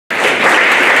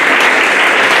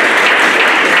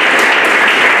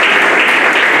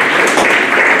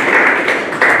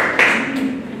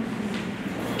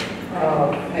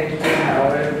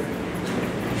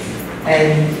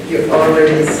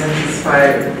already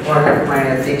satisfied one of my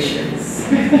addictions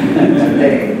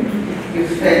today. You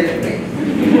fed me.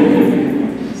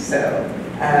 So,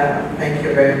 thank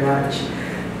you very much.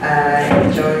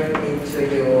 Join me to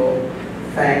your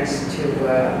thanks to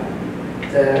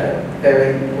the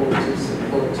very important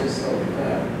supporters of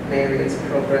Marriott's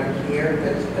program here,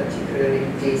 but particularly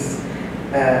this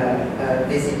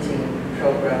visiting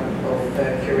program of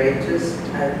curators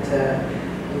at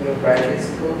in your graduate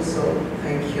school. So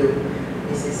thank you,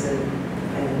 Mrs.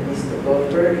 and Mr.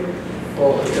 Goldberg,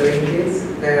 for doing this.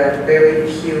 There are very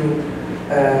few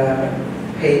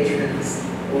patrons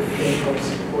who think of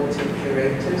supporting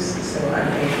curators, so I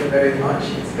thank you very much.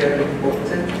 It's very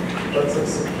important. Lots of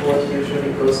support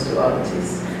usually goes to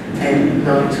artists and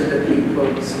not to the people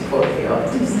who support the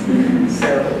artists. So,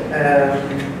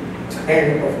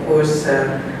 and of course, I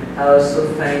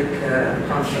also thank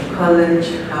Hunter College,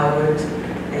 Howard,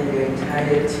 and the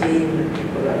entire team, the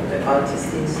people of the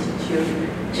Artist Institute,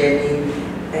 Jenny,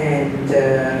 and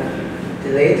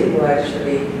the lady who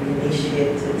actually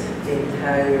initiated the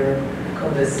entire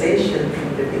conversation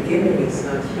from the beginning is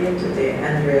not here today,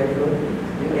 Andrea Bloom.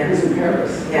 Yes, in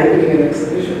Paris. Yeah. We're doing an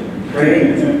exhibition.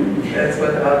 Great. That's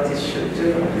what artists should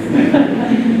do.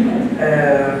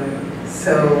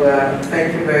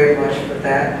 Thank you very much for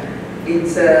that.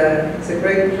 It's a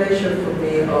great pleasure for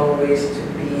me always to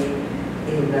be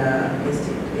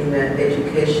in an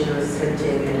educational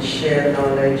setting and share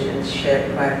knowledge and share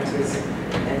practice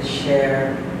and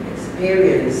share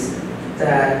experience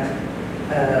that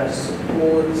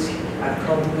supports,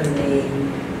 accompany,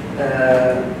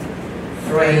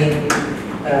 frame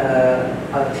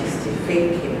artistic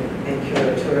thinking and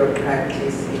curatorial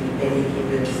practice in any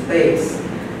given space.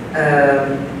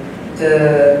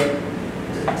 The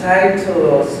title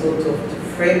or sort of the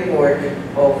framework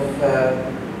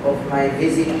of my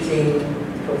visiting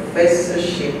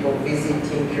professorship or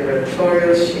visiting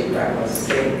curatorialship, I must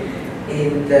say,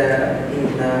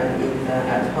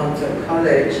 at Hunter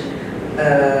College.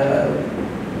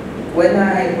 When I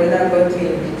got the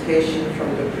invitation from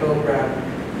the program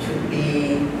to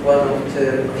be one of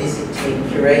the visiting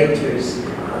curators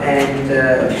and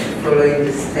following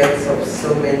the steps of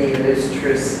so many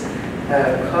illustrious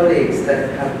colleagues that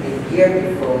have been here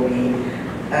before me,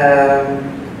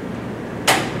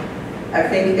 I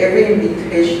think every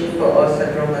invitation for us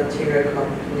at Raw Material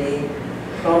Company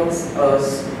prompts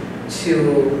us to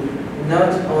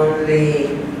not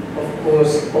only, of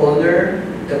course, honor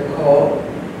the call,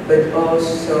 but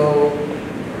also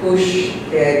push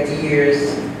the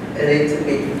ideas a little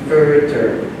bit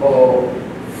further or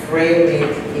frame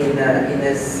it in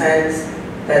a sense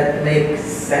that makes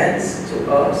sense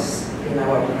to us in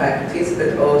our practice,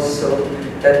 but also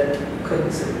that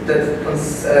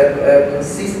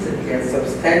consistently and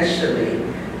substantially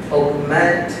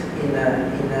augment in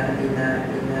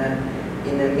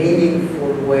a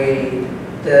meaningful way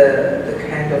the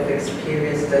kind of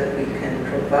experience that we can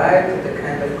provide, the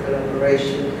kind of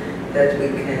collaboration that we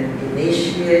can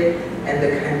initiate, and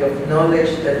the kind of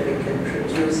knowledge that we can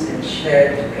produce and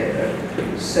share together.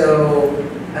 So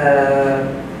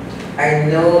I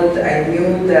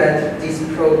knew that this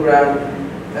program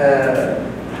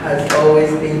has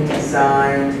always been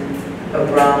designed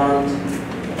around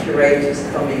curators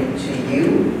coming to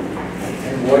you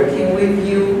and working with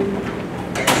you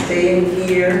and staying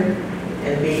here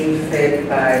and being fed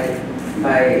by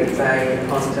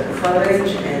Hunter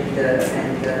College and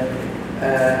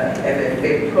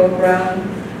MFA program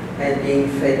and being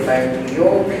fed by New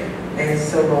York and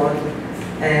so on.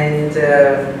 And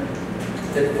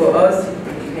but for us it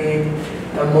became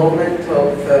a moment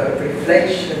of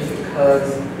reflection,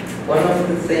 because one of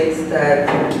the things that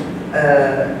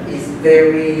is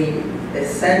very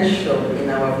essential in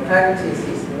our practice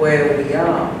is where we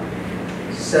are.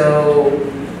 So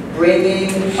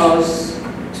bringing us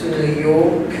to New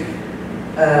York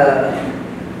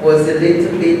was a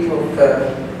little bit of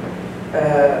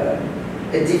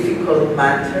a difficult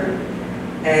matter,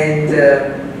 and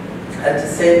at the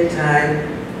same time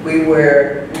we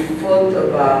thought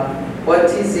about what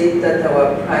is it that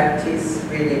our practice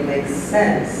really makes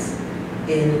sense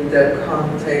in the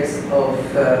context of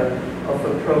a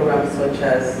program such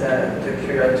as the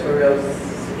curatorial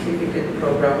certificate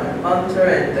program at Hunter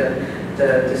and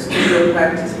the studio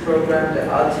practice program, the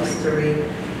art history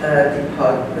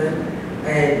department.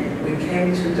 And we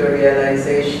came to the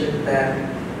realization that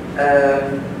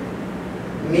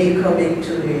me coming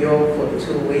to New York for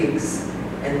 2 weeks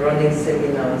and running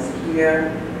seminars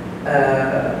here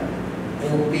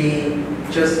would be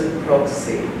just a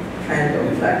proxy, kind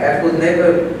of like I would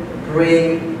never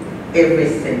bring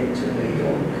everything to New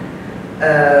York.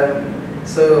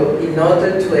 So in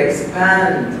order to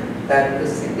expand that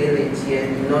possibility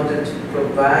and in order to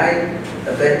provide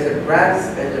a better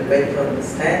grasp and a better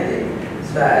understanding,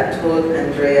 so I told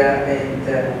Andrea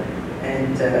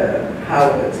and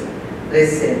Howard,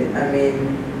 listen, I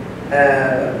mean,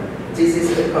 this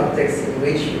is the context in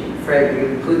which Fred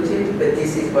will put it, but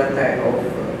this is what I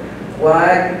offer.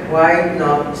 Why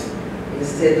not,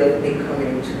 instead of me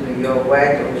coming to New York,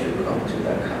 why don't you come to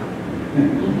Dakar?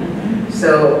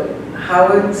 So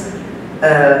Howard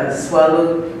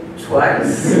swallowed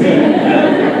twice,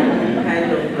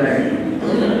 kind of like,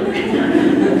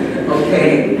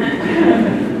 okay,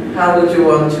 how would you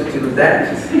want to do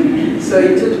that? So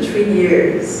it took 3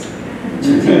 years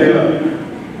to develop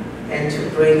and to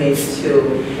bring it to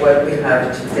what we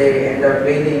have today. And I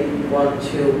really want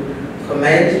to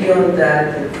commend you on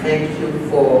that and thank you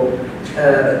for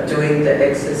doing the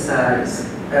exercise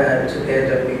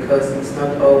together, because it's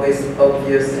not always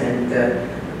obvious and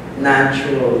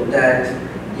natural that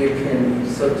you can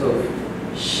sort of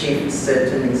shift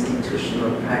certain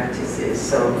institutional practices.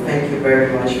 So thank you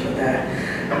very much for that.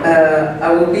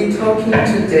 I will be talking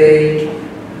today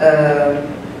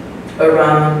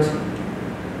around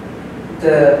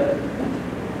the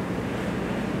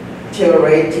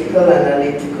theoretical,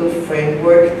 analytical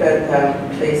framework that I'm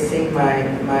placing my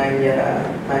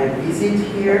visit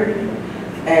here,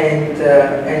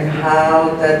 and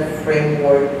how that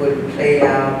framework would play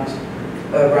out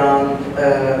around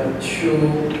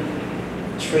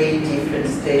three different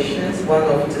stations. One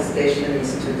of the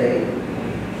stations is today,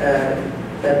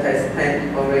 that I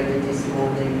spent already this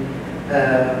morning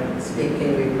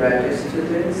speaking with graduate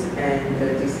students, and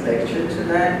this lecture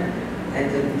tonight. And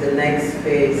the next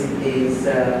phase is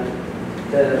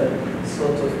the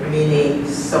sort of mini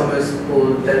summer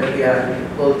school that we are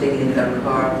holding in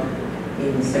Dakar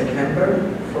in September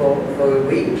for a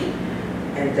week.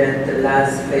 And then the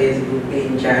last phase will be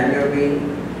in January,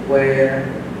 where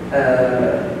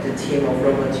the team of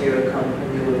Raw Material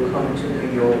Company will come to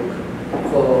New York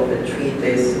for a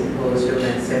 3-day symposium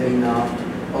and seminar,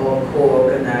 all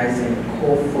co-organized and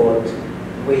co-fought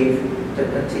with the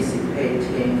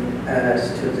participating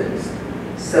students.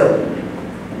 So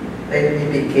let me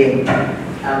begin.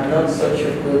 I'm not such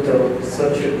a good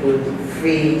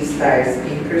freestyle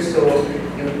speaker, so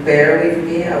you bear with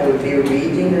me. I will be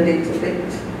reading a little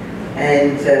bit,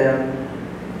 and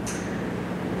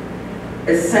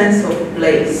a sense of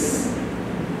place.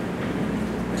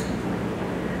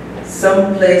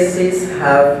 Some places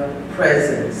have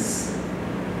presence.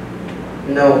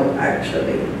 No,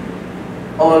 actually,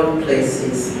 all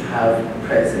places have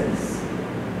presence.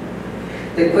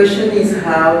 The question is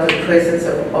how the presence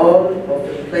of all of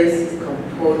the place's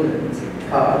component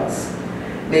parts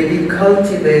may be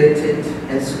cultivated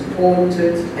and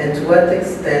supported, and to what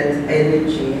extent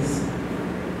energies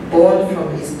born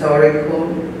from historical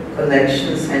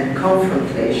connections and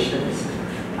confrontations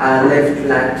are left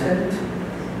latent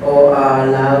or are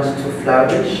allowed to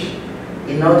flourish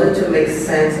in order to make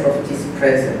sense of this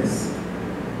presence.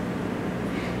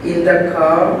 In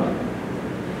Dakar,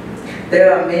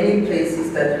 there are many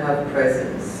places that have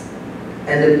presence,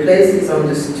 and the place is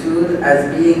understood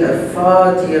as being a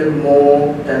far deal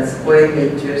more than square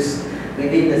meters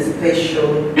within a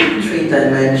spatial,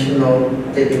 three-dimensional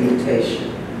delimitation.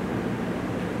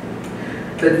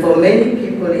 But for many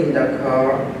people in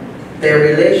Dakar, their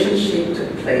relationship to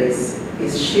place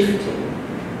is shifting,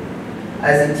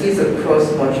 as it is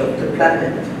across much of the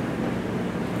planet.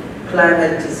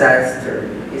 Climate disaster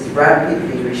is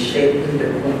rapidly reshaping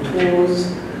the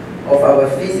contours of our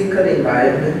physical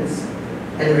environments,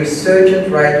 and resurgent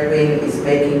right wing is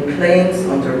making claims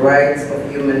on the rights of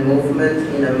human movement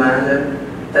in a manner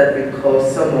that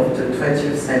recalls some of the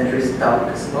 20th century's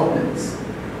darkest moments.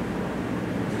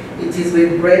 It is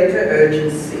with greater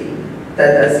urgency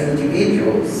that as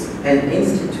individuals and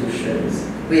institutions,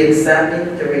 we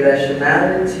examine the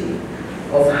relationality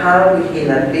of how we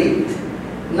inhabit,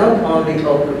 not only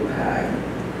occupy,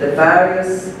 the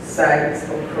various sites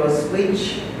across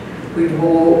which we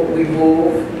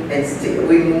move and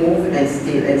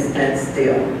stand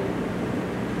still.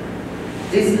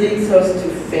 This leads us to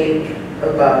think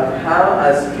about how,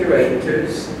 as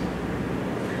curators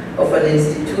of an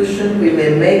institution, we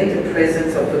may make the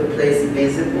presence of a place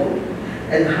visible,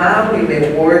 and how we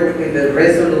may work with a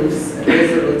resolute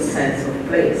sense of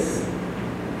place.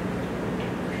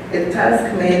 A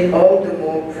task made all the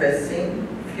more pressing,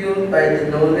 fueled by the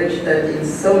knowledge that in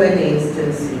so many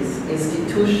instances,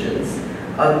 institutions,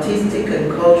 artistic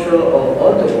and cultural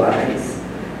or otherwise,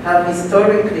 have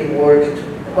historically worked to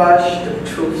quash the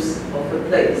truths of a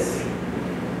place.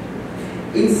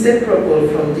 Inseparable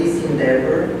from this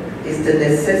endeavor is the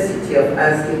necessity of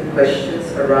asking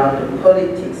questions around the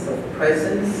politics of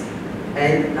presence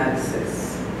and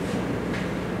access.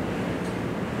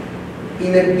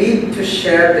 In a bid to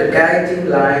share the guiding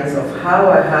lines of how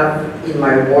I have in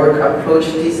my work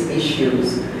approached these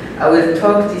issues, I will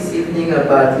talk this evening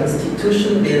about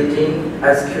institution building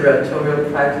as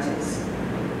curatorial practice,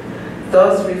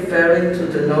 thus referring to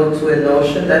a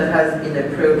notion that has been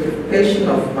a preoccupation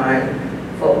of mine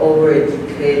for over a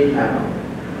decade now,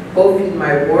 both in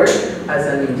my work as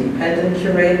an independent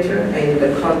curator and in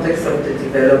the context of the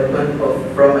development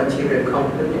of Raw Material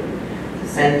Company, the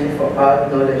Center for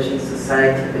Art, Knowledge and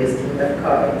Society based in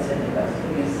Dakar, in Senegal.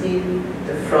 So you see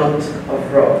the front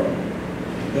of Raw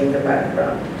in the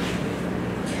background,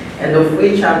 and of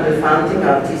which I'm the founding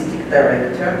artistic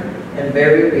director, and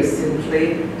very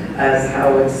recently, as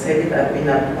Howard said, I've been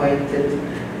appointed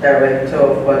director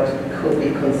of what could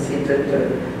be considered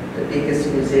the biggest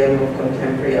museum of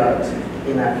contemporary art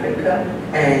in Africa,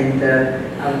 and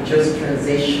I'm just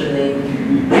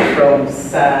transitioning from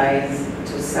size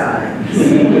to science,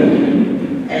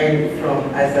 and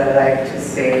from, as I like to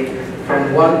say,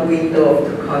 from one window of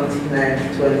the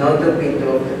continent to another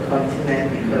window of the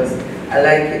continent, because I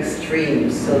like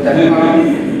extremes. So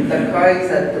Dakar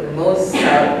is at the most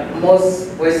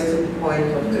western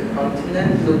point of the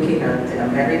continent, looking at the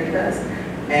Americas,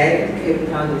 and Cape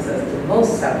Town is at the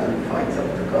most southern point of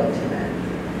the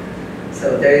continent.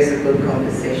 So there is a good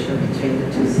conversation between the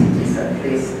two cities, at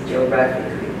least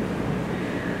geographically.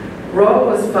 RAW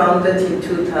was founded in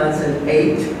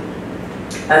 2008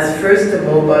 as first a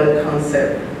mobile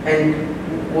concept, and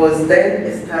was then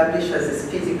established as a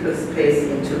physical space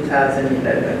in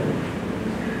 2011.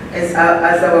 As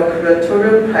our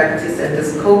curatorial practice and the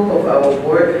scope of our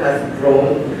work has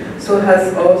grown, so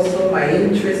has also my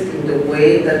interest in the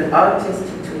way that art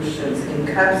institutions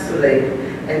encapsulate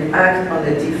and act on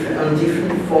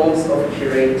different forms of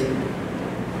curating.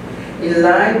 In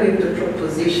line with the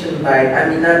proposition by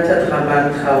Aminata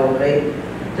Traoré,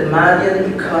 the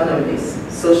Malian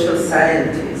economist, social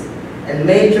scientist, and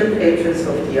major patrons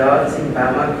of the arts in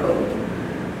Bamako,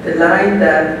 the line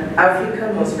that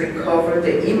Africa must recover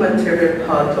the immaterial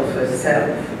part of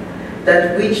herself,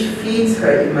 that which feeds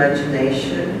her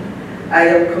imagination, I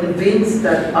am convinced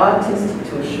that art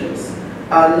institutions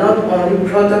are not only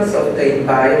products of the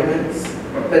environments,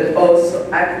 but also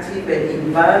active and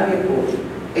invaluable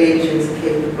agents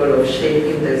capable of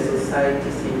shaping their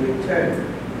societies in return.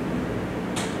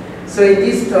 So in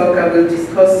this talk, I will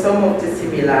discuss some of the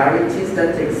similarities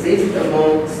that exist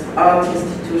amongst art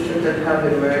institutions that have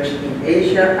emerged in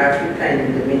Asia, Africa, and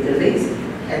in the Middle East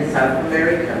and South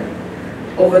America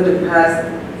over the past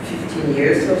 15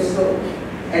 years or so,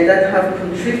 and that have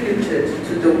contributed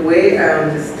to the way I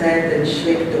understand and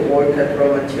shape the work at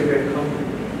Raw Material Company.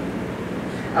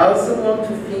 I also want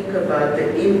to think about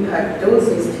the impact those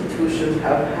institutions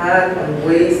have had on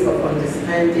ways of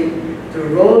understanding the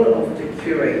role of the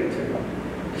curator,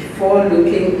 before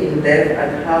looking in depth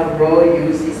at how RAW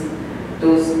uses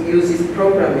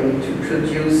programming to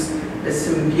produce a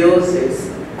symbiosis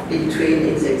between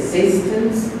its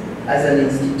existence as an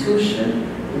institution,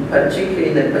 in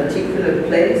a particular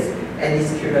place, and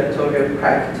its curatorial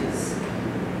practice.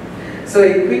 So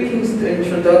a quick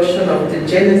introduction of the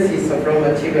genesis of Raw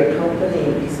Material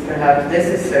Company is perhaps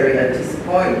necessary at this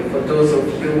point for those of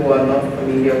you who are not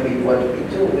familiar with what we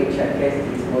do, which I guess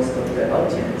is most of the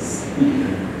audience.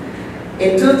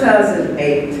 In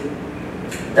 2008,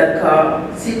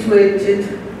 Dakar,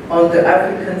 situated on the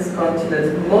African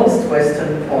continent's most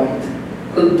western point,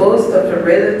 could boast of a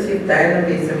relative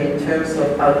dynamism in terms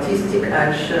of artistic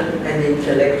action and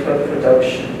intellectual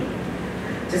production.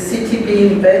 The city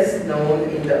being best known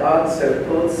in the art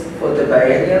circles for the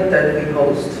biennial that we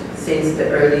host since the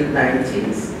early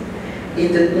 90s.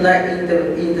 In the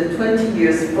 20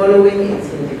 years following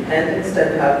its independence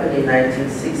that happened in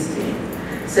 1960,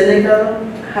 Senegal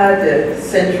had a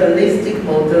centralistic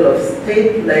model of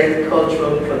state-led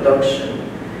cultural production,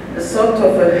 a sort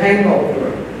of a hangover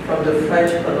from the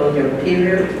French colonial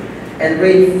period, and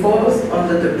reinforced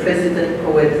under the President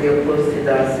poet Léopold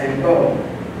Sédar Senghor.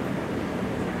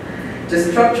 The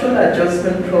structural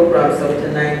adjustment programs of the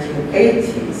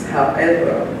 1980s,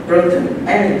 however, brought an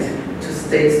end to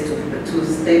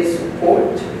state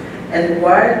support and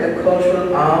wired the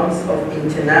cultural arms of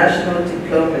international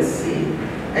diplomacy,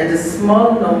 and a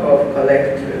small number of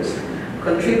collectors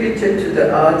contributed to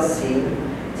the art scene.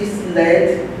 This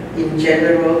led, in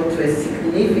general, to a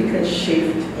significant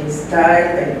shift in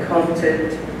style and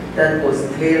content that was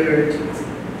tailored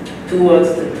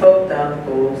towards the top-down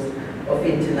goals of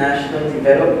international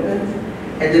development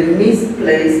and a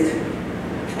misplaced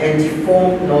and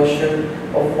deformed notion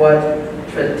of what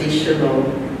traditional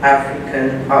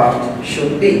African art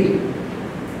should be.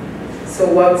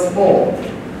 So what's more,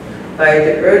 by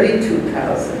the early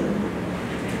 2000s,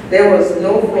 there was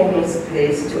no formal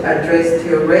space to address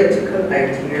theoretical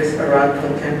ideas around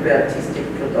contemporary artistic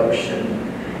production,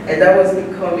 and I was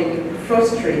becoming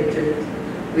frustrated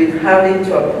with having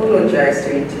to apologize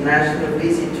to international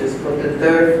visitors for the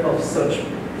dearth of such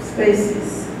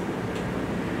spaces.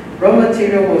 Raw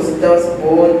material was thus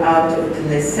born out of the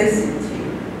necessity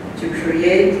to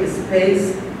create a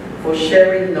space for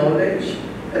sharing knowledge,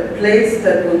 a place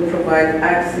that would provide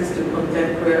access to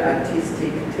contemporary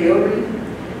artistic theory,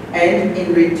 and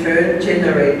in return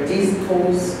generate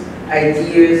discourse,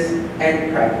 ideas,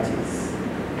 and practice.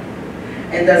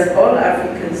 And as all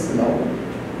Africans know,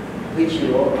 which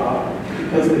you all are,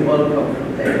 because we all come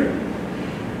from there,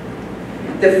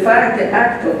 the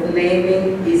act of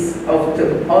naming is of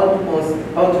the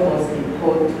utmost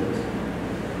important.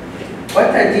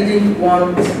 What I didn't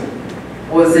want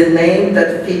was a name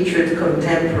that featured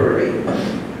contemporary.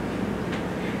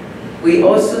 We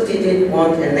also didn't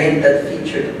want a name that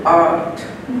featured art,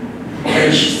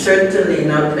 and certainly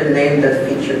not a name that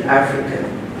featured African.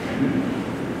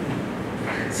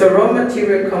 So Raw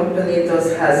Material Company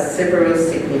thus has several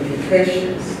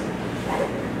significations,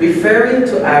 referring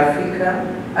to Africa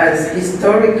as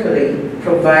historically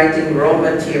providing raw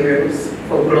materials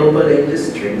for global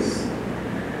industries,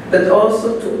 but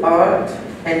also to art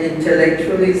and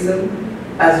intellectualism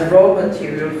as raw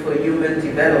material for human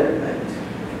development.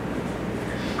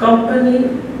 Company,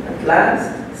 at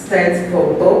last, stands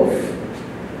for both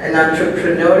an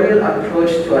entrepreneurial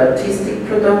approach to artistic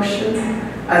production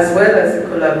as well as a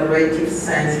collaborative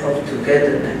sense of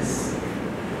togetherness.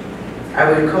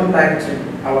 I will come back to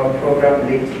our program a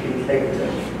little bit later.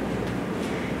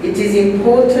 It is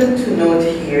important to note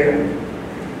here,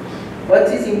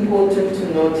 what is important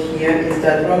to note here is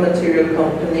that Raw Material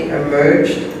Company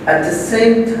emerged at the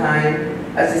same time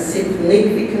as a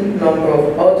significant number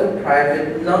of other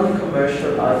private,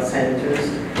 non-commercial art centers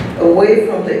away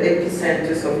from the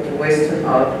epicenters of the Western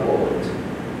art world.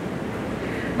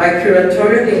 My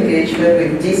curatorial engagement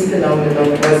with this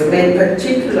phenomenon was made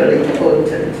particularly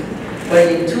potent when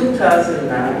in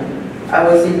 2009, I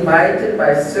was invited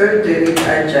by Sir David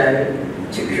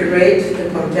Ajayi to curate the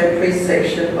contemporary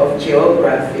section of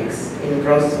Geographics in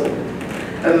Brussels,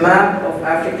 a map of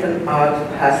African art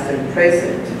past and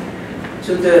present,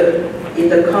 in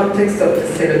the context of the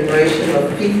celebration of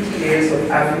 50 years of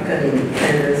African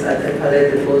independence at the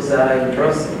Palais de Beaux-Arts in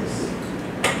Brussels.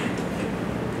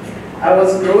 I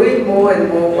was growing more and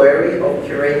more wary of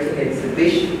curating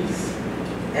exhibitions,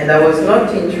 and I was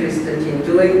not interested in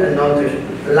doing another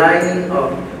lining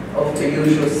up of the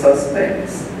usual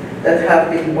suspects that have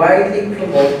been widely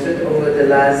promoted over the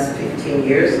last 15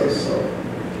 years or so.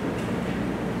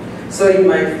 So in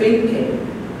my thinking,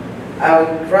 I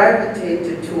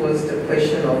gravitated towards the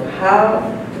question of how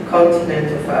the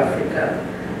continent of Africa,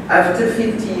 after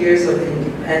 50 years of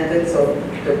independence of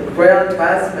the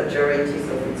vast majorities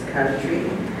of its country,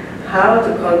 how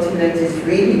the continent is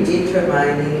really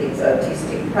determining its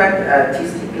artistic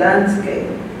landscape.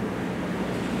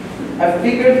 I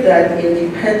figured that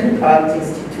independent art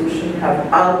institutions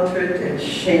have altered and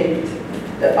shaped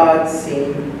the art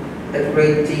scene a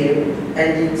great deal,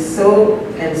 and so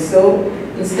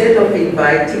instead of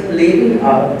inviting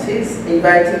artists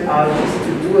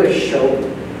to do a show,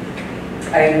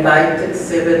 I invited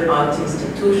 7 art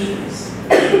institutions,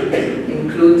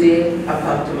 including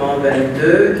Appartement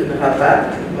 22 in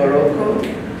Rabat, Morocco,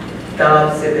 Dar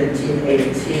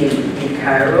 1718 in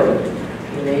Cairo,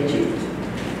 in Egypt,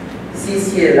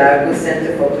 CCA Lagos,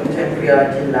 Center for Contemporary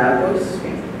Art in Lagos,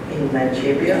 in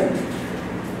Nigeria,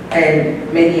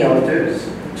 and many others,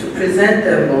 to present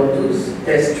their modus,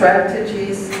 their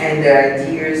strategies, and their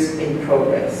ideas in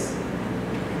progress.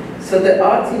 So the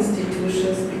art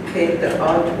institutions became the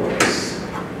artworks.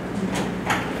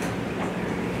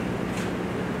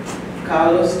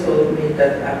 Carlos told me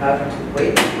that I have to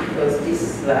wait because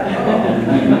this slide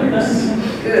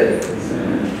works. Good.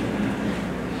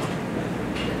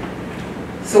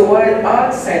 So while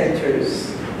art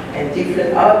centers and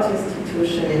different art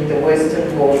institutions in the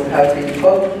Western world have been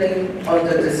buckling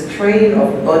under the strain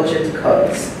of budget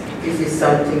cuts, this is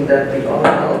something that we all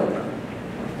know.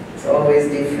 It's always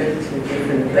different in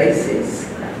different places.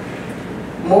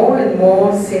 More and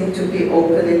more seem to be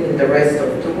opening in the rest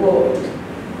of the world.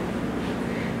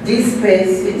 These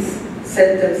spaces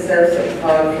set themselves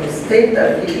apart from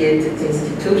state-affiliated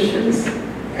institutions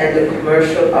and the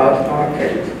commercial art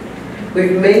market,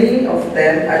 with many of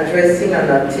them addressing an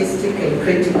artistic and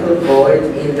critical void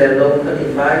in their local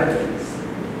environments.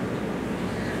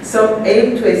 Some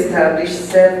aim to establish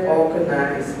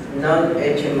self-organized,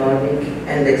 non-hegemonic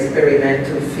and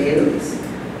experimental fields,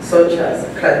 such as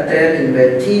Cartel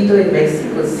Invertido in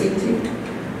Mexico City,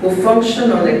 who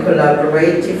function on a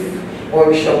collaborative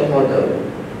workshop model.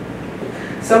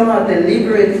 Some are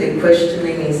deliberately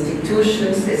questioning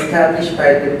institutions established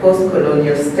by the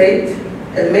post-colonial state,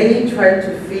 and many try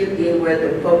to fill in where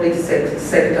the public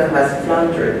sector has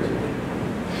floundered.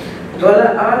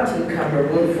 Douala Art in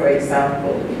Cameroon, for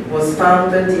example, was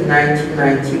founded in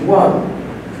 1991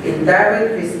 in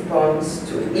direct response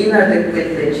to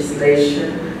inadequate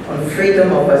legislation on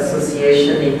freedom of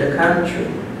association in the country.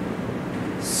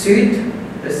 Sud,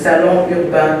 the Salon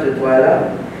Urbain de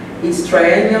Douala, its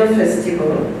triennial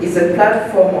festival, is a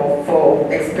platform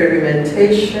for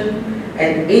experimentation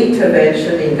and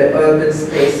intervention in the urban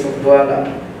space of Douala,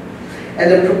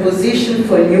 and a proposition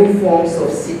for new forms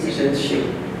of citizenship.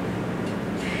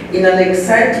 In an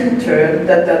exciting turn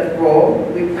that at RAW,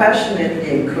 we passionately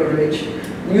encourage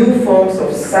new forms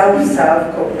of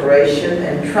South-South cooperation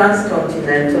and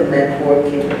transcontinental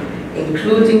networking,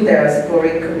 including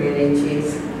diasporic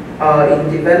communities, are in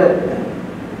development.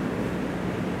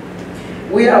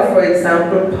 We are, for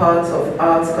example, part of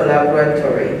Arts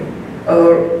Collaboratory,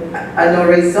 an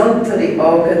horizontally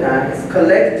organized,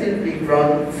 collectively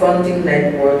run funding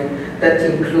network that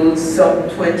includes some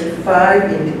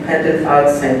 25 independent art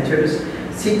centers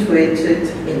situated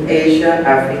in Asia,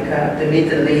 Africa, the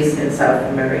Middle East, and South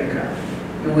America.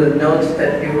 You will note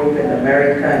that Europe and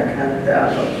America and Canada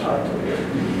are not part of it.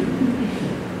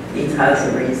 It has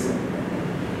a reason.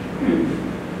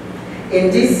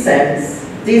 In this sense,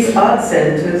 these art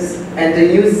centers and the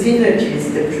new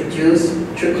synergies they produce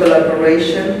through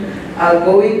collaboration are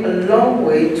going a long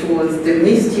way towards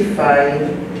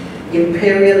demystifying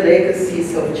imperial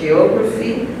legacies of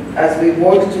geography as we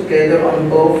work together on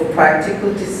both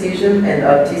practical decision and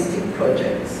artistic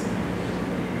projects.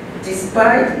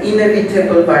 Despite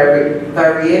inevitable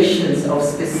variations of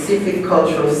specific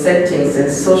cultural settings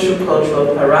and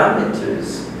socio-cultural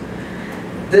parameters,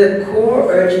 the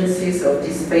core urgencies of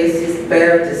these spaces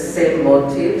bear the same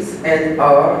motives and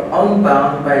are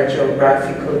unbound by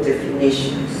geographical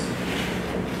definitions.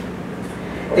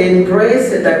 They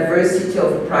embrace a diversity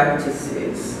of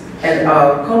practices and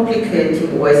are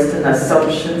complicating Western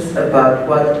assumptions about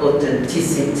what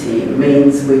authenticity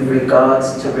means with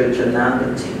regards to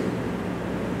regionality.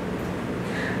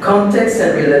 Context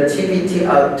and relativity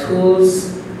are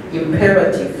tools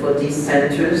imperative for these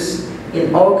centers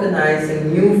in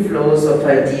organizing new flows of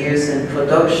ideas and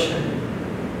production.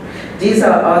 These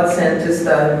art centers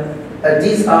are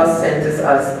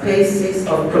spaces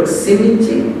of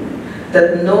proximity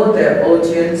that know their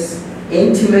audience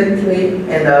intimately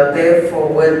and are therefore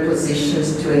well positioned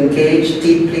to engage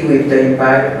deeply with the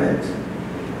environment.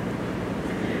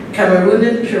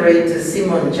 Cameroonian curator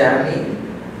Simon Jami,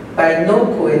 by no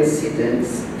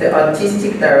coincidence, the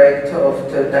artistic director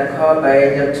of the Dakar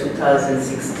Biennial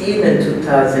 2016 and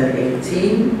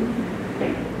 2018,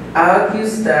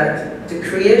 argues that the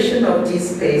creation of these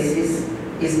spaces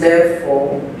is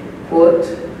therefore, quote,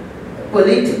 a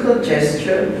political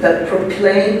gesture that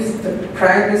proclaims the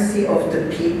primacy of the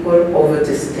people over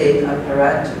the state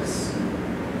apparatus,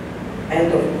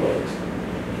 end of quote.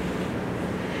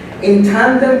 In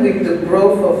tandem with the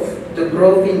growth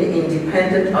in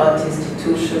independent art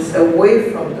institutions away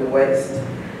from the West,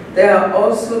 there has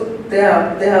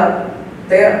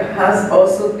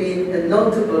also been a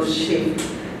notable shift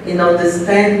in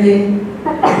understanding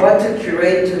what a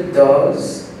curator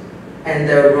does and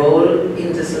their role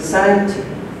in the society.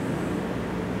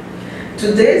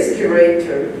 Today's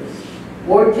curators,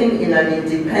 working in an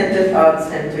independent art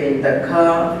center in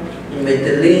Dakar, in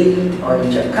Medellin, or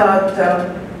in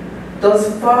Jakarta,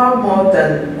 does far more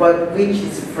than which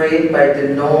is framed by the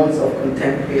norms of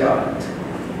contemporary art.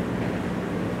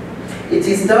 It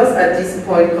is thus at this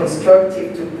point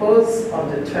constructive to pause on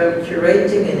the term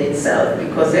curating in itself,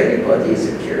 because everybody is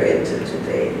a curator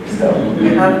today. So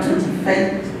we have to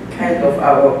defend kind of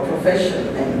our profession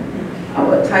and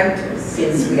our titles,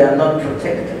 since we are not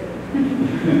protected.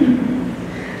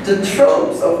 The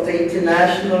tropes of the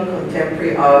international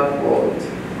contemporary art world,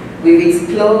 with its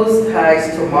closed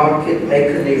ties to market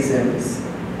mechanisms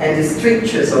and the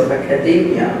strictures of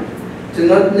academia, do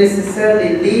not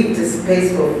necessarily leave the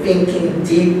space for thinking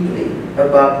deeply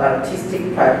about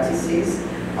artistic practices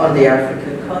on the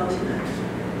African continent.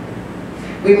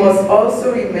 We must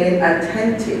also remain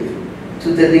attentive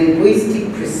to the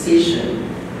linguistic precision,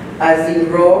 as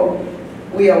in RAW,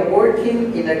 we are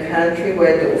working in a country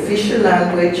where the official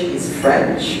language is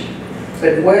French,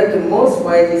 but where the most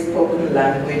widely spoken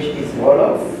language is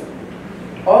Wolof,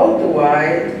 all the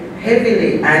while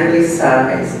heavily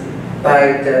anglicized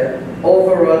by the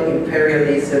overall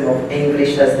imperialism of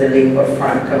English as the lingua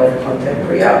franca of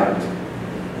contemporary art.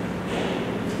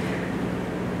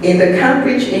 In the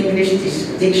Cambridge English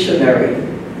Dictionary,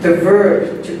 the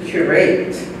verb to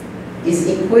curate is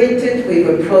equated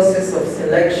with a process of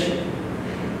selection.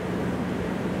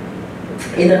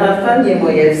 In Rafal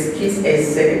Niemoyevsky's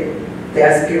essay, The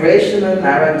Aspirational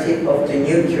Narrative of the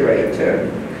New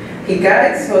Curator, he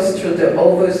guides us through the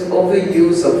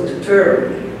overuse of the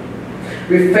term,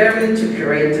 referring to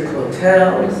curated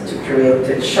hotels, to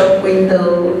curated shop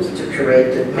windows, to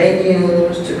curated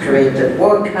menus, to curated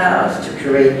workouts, to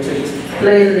curated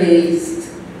playlists,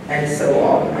 and so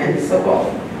on and so on.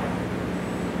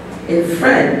 In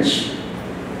French,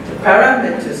 the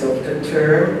parameters of the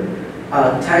term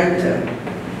are tighter.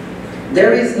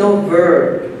 There is no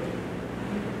verb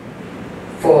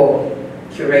for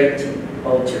curating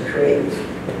or to create.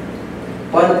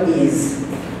 One is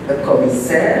a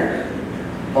commissaire,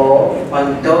 or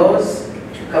one does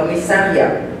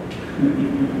commissariat.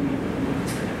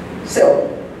 So,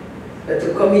 but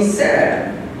a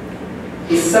commissaire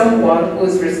is someone who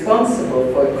is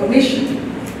responsible for a commission.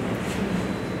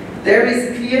 There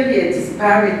is clearly a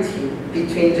disparity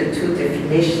between the two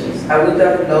definitions. I would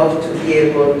have loved to be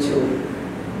able to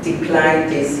decline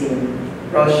this in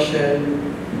Russian,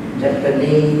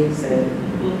 Japanese,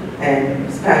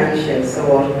 and Spanish, and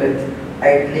so on, but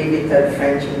I leave it at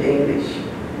French and English.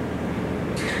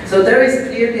 So there is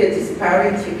clearly a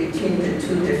disparity between the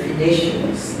two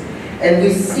definitions. And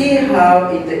we see how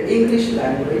in the English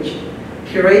language,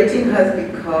 curating has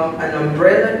become an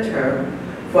umbrella term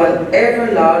for an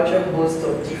ever larger host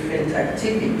of different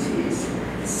activities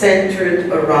centered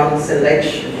around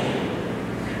selection.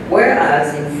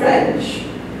 Whereas in French,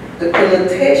 the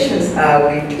connotations are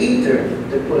with either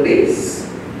the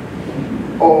police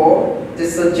or they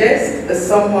suggest a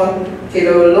somewhat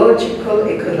teleological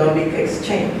economic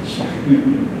exchange,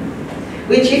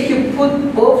 which if you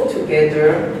put both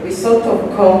together, we sort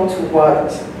of come to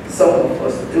what some of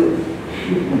us do.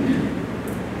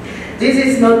 This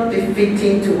is not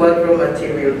befitting to what raw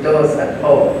material does at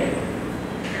all.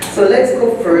 So let's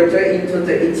go further into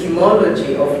the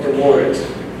etymology of the word.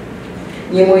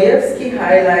 Niemoyevsky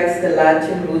highlights the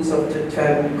Latin roots of the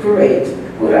term curate,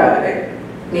 curare,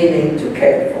 meaning to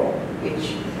care for,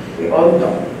 which we all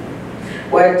know.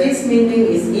 While this meaning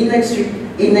is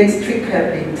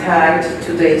inextricably tied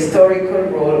to the historical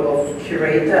role of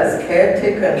curator as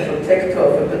caretaker and protector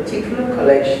of a particular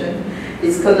collection,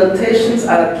 its connotations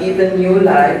are given new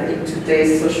life in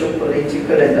today's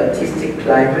social-political and artistic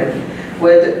climate,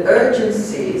 where the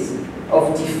urgencies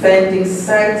of defending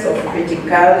sites of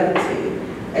criticality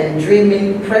and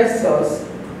dreaming press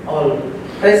upon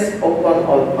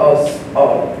us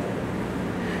all.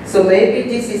 So maybe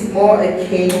this is more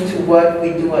akin to what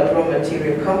we do at Raw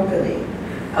Material Company.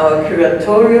 Our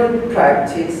curatorial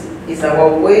practice is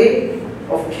our way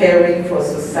of caring for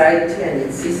society and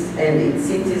its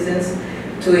citizens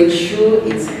to ensure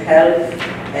its health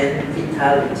and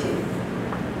vitality.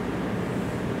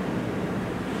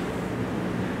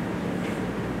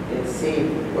 Let's see if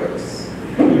it works.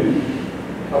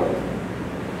 Oh.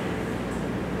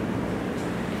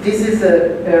 This is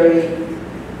a very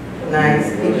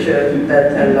nice picture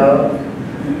that I love,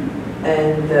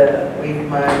 and with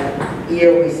my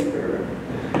ear whisperer,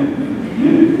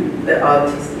 the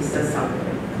artist is a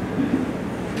sample.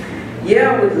 Here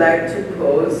I would like to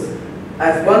pose,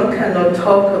 as one cannot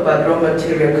talk about Raw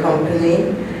Material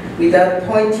Company without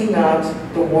pointing out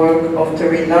the work of the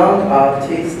renowned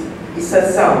artist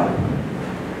Issa Sam,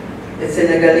 a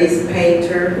Senegalese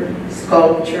painter,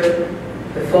 sculptor,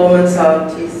 performance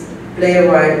artist,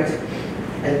 playwright,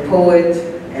 and poet,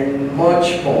 and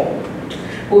much more,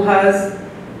 who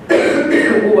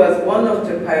was one of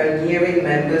the pioneering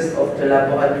members of the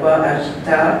Laboratoire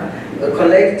Agita, a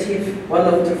collective, one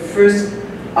of the first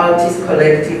artist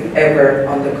collective ever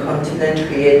on the continent,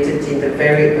 created in the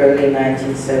very early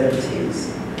 1970s.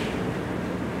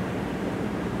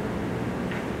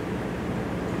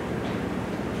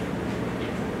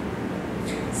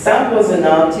 Sam was an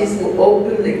artist who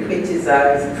openly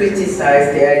criticized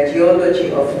the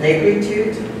ideology of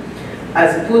negritude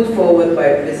as put forward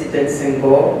by President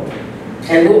Senghor,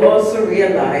 and who also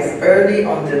realized early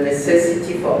on the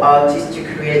necessity for artists to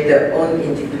create their own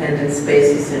independent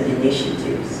spaces and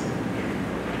initiatives.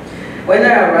 When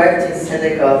I arrived in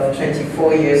Senegal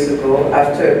 24 years ago,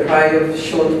 after a prior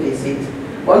short visit,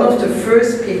 One of the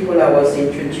first people I was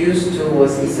introduced to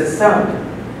was Issa Sound.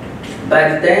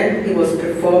 Back then, he was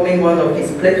performing one of his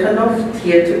Plekhanov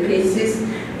theater pieces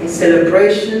in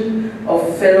celebration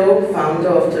of fellow founder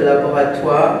of the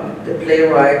Laboratoire, the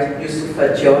playwright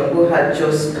Youssoufa Dione, who had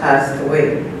just passed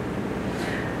away.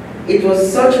 It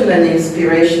was such an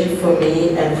inspiration for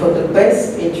me and for the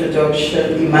best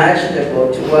introduction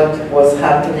imaginable to what was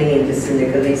happening in the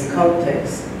Senegalese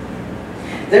context.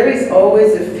 There is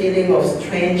always a feeling of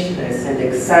strangeness and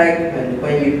excitement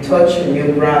when you touch a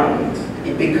new ground.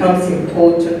 It becomes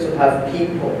important to have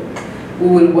people who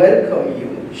will welcome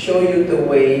you, show you the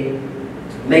way,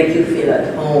 make you feel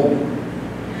at home.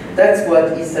 That's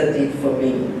what Issa did for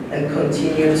me and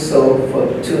continued so for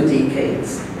 2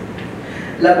 decades.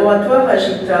 Laboratoire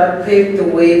Agita paved the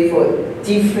way for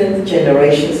different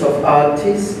generations of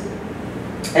artists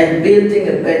and building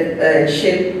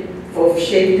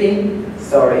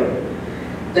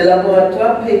the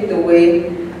Laboratoire paved the way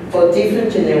for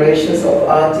different generations of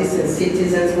artists and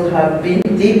citizens who have been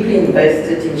deeply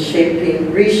invested in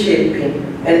shaping, reshaping,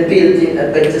 and building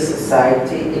a better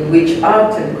society in which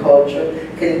art and culture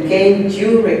can gain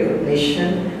due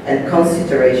recognition and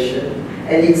consideration.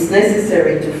 And it's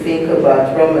necessary to think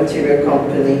about raw material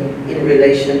company in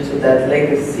relation to that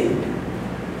legacy.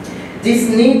 This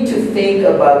need to think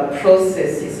about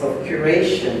processes of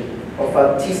curation, of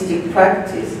artistic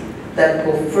practice that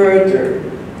go further,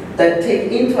 that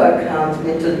take into account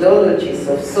methodologies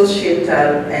of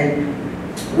societal and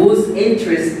whose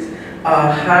interests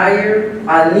are higher,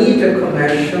 are neither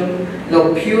commercial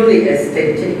nor purely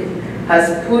aesthetic,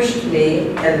 has pushed me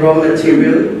and raw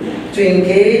material to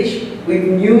engage with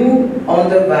new,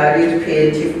 undervalued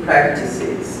creative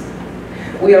practices.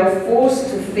 We are forced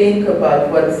to think about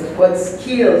what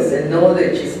skills and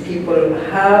knowledges people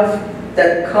have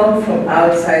that come from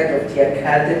outside of the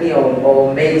academy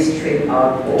or mainstream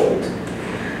art world,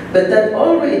 but that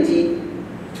already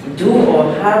do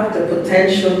or have the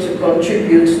potential to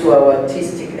contribute to our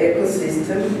artistic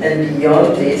ecosystem and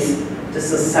beyond this, the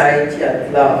society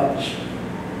at large.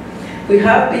 We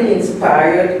have been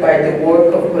inspired by the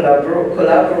work of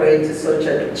collaborators such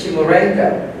as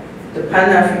Chimurenga, the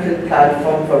Pan-African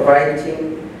platform for writing,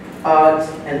 art,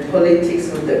 and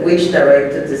politics, which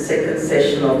directed the 2nd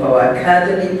session of our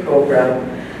academy program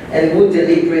and who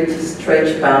deliberately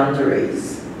stretched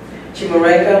boundaries.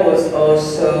 Chimurenga is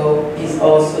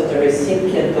also the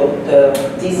recipient of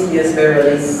this year's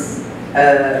Verlis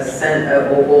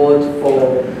Award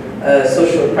for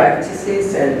social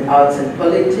practices and arts and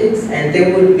politics, and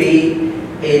they will be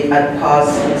at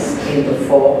Parsons in the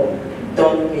fall.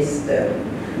 Don't miss them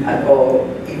at all.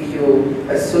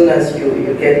 As soon as you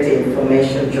get the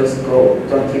information, just go,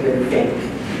 don't even think.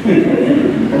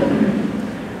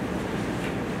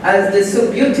 As they so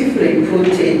beautifully put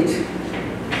it,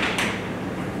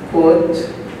 quote,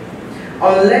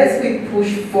 unless we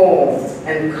push form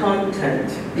and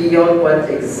content beyond what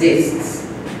exists,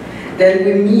 then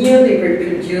we merely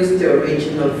reproduce the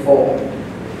original form,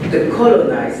 the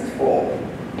colonized form,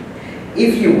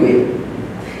 if you will.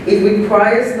 It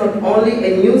requires not only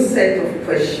a new set of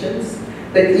questions,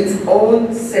 but its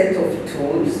own set of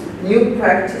tools, new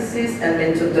practices and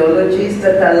methodologies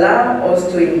that allow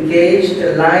us to engage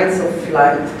the lines of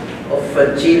flight, of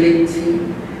fragility,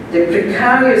 the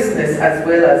precariousness as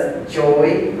well as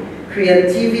joy,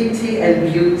 creativity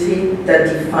and beauty that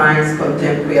defines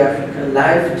contemporary African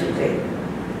life today.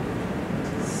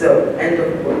 So, end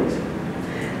of quote.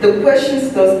 The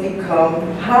questions thus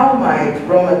become, how might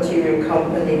raw material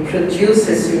company produce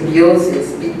a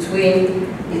symbiosis between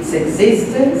its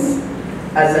existence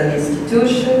as an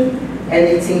institution and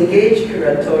its engaged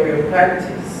curatorial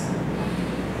practice?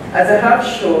 As I have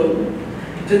shown,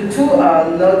 the two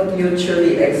are not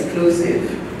mutually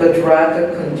exclusive, but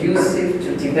rather conducive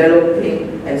to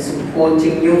developing and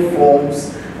supporting new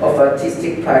forms of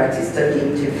artistic practice that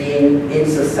intervene in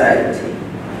society.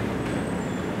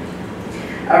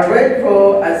 I read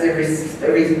RAW as a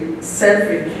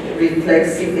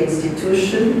self-reflexive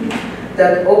institution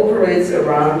that operates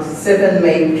around 7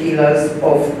 main pillars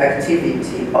of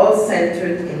activity, all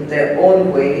centered in their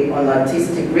own way on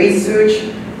artistic research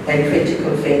and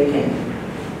critical thinking.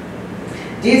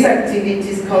 These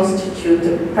activities constitute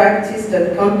a practice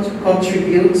that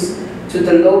contributes to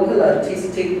the local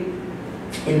artistic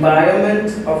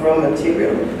environment of raw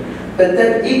material, but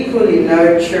that equally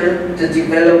nurture the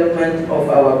development of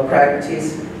our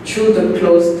practice through the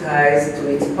close ties to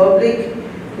its public,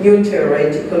 new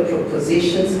theoretical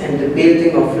propositions, and the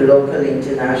building of a local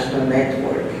international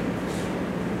network.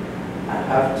 I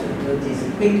have to do this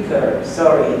quicker.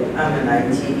 Sorry, I'm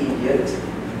an IT idiot.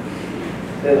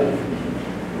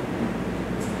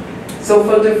 So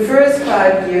for the first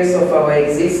 5 years of our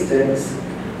existence,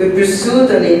 we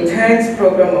pursued an intense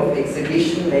program of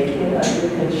exhibition making, as you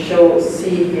can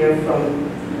see here from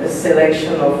a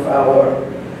selection of our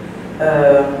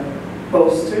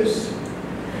posters.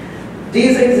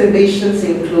 These exhibitions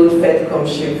include Faites comme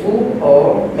chez vous,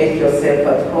 or Make Yourself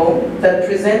at Home, that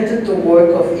presented the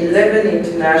work of 11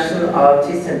 international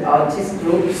artists and artist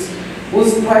groups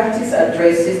whose practice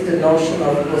addresses the notion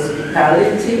of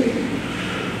hospitality.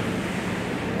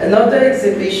 Another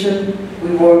exhibition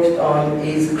we worked on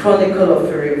is Chronicle of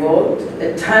a Revolt,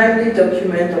 a timely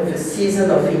document of a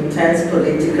season of intense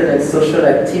political and social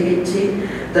activity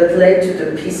that led to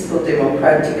the peaceful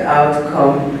democratic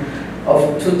outcome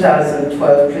of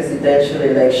 2012 presidential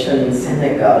election in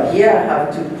Senegal. Here I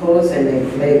have to pause and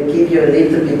give you a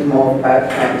little bit more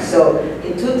background. So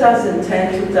in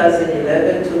 2010,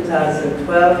 2011,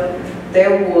 2012,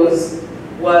 there was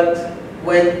what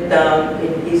went down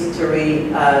in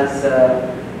history as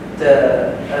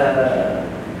the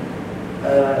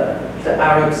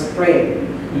Arab Spring.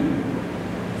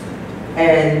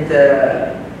 And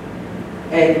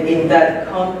in that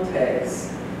context,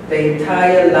 the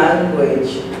entire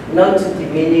language, not to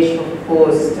diminish, of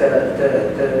course,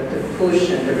 the push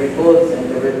and the revolts and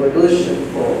the revolution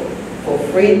for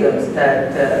freedoms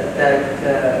that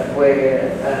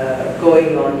were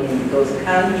going on in those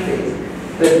countries,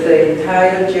 but the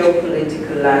entire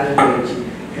geopolitical language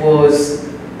was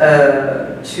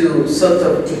to sort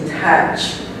of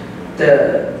detach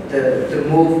the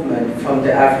movement from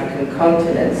the African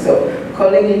continent. So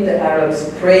calling it the Arab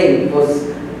Spring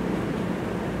was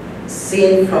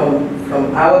seen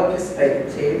from our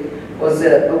perspective was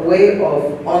a way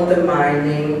of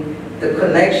undermining the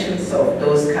connections of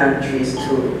those countries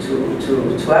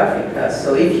to Africa.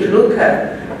 So if you look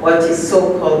at what is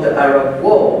so-called the Arab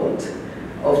world,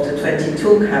 of the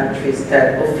 22 countries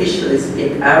that officially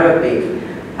speak Arabic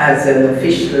as an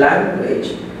official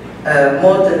language,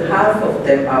 more than half of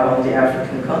them are on the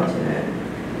African continent.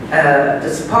 The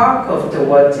spark of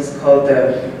what is called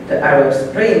the Arab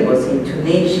Spring was in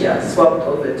Tunisia, swapped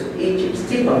over to Egypt,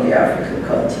 still on the African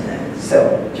continent.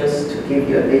 So just to give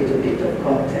you a little bit of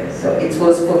context. So it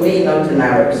was for me not an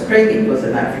Arab Spring, it was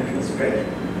an African Spring.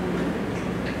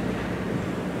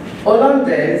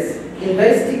 Hollanders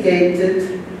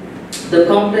investigated the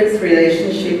complex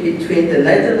relationship between the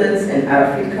Netherlands and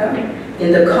Africa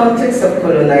in the context of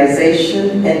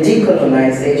colonization and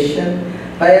decolonization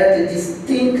via the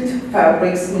distinct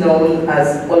fabrics known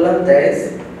as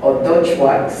Hollandaise or Dutch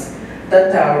wax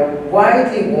that are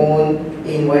widely worn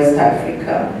in West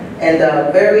Africa and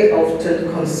are very often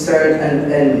concerned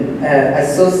and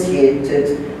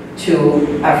associated to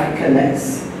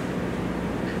Africanness.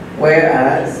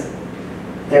 Whereas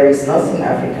there is nothing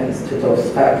African to those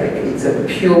fabric. It's a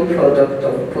pure product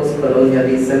of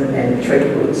post-colonialism and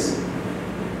trade routes.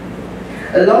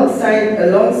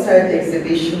 Alongside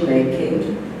exhibition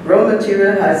making, raw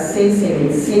material has since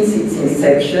its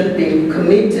inception been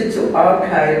committed to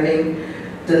archiving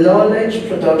the knowledge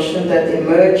production that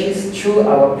emerges through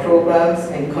our programs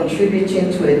and contributing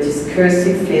to a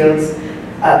discursive fields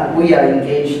we are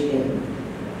engaged in.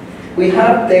 We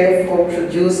have therefore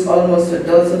produced almost a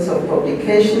dozen of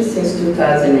publications since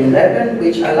 2011,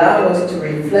 which allow us to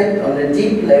reflect on a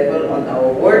deep level on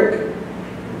our work,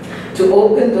 to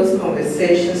open those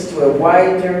conversations to a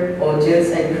wider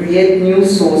audience and create new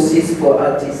sources for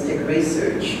artistic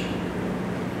research.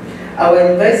 Our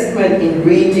investment in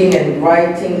reading and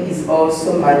writing is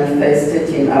also manifested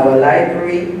in our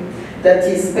library that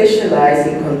is specialized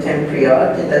in contemporary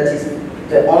art, and that is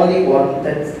the only one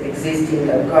that exists in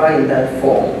Dakar in that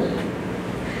form.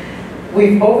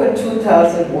 With over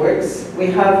 2,000 works, we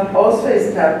have also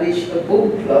established a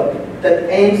book club that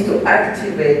aims to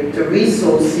activate the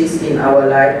resources in our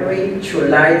library through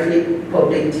lively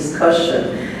public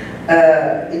discussion.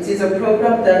 It is a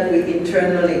program that we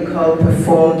internally call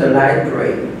Perform the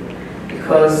Library,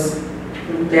 because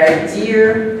the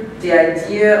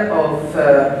idea of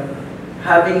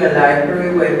having a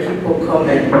library where people come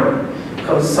and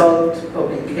consult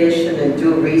publication and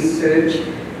do research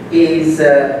is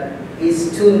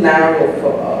too narrow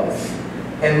for us.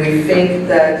 And we think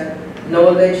that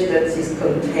knowledge that is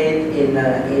contained in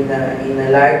a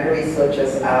library such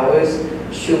as ours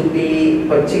should be,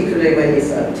 particularly when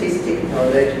it's artistic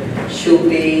knowledge, should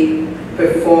be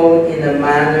performed in a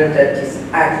manner that is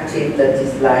active, that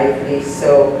is lively.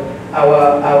 So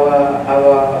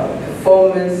our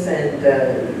performance and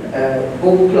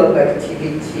book club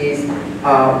activities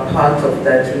are part of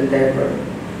that endeavor.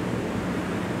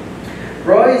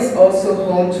 Roy is also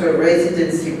home to a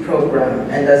residency program,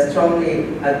 and I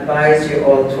strongly advise you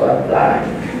all to apply.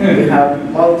 We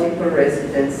have multiple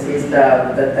residencies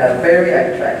that are very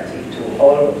attractive to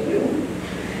all of you.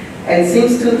 And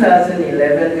since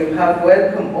 2011, we have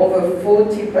welcomed over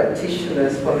 40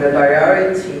 practitioners from a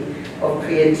variety of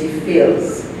creative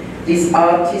fields. These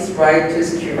artists,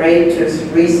 writers, curators,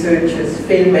 researchers,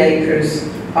 filmmakers,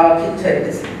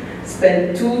 architects,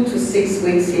 spend 2 to 6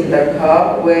 weeks in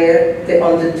Dakar, where they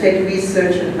undertake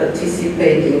research and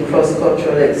participate in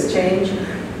cross-cultural exchange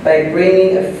by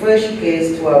bringing a fresh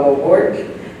gaze to our work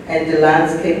and the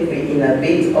landscape we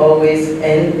inhabit, always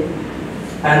an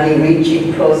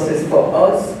enriching process for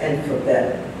us and for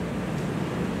them.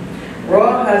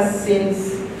 RAW has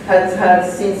had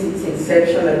since its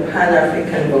inception a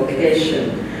Pan-African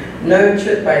vocation,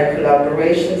 nurtured by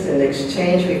collaborations and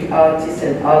exchange with artists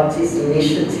and artist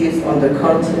initiatives on the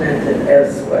continent and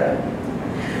elsewhere.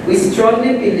 We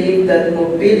strongly believe that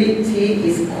mobility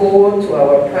is core to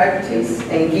our practice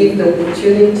and give the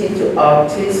opportunity to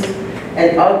artists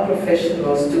and art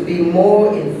professionals to be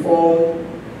more informed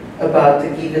about the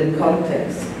given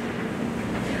context.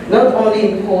 Not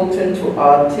only important to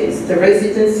artists, the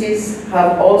residencies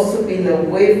have also been a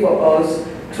way for us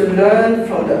to learn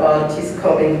from the artists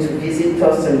coming to visit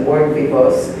us and work with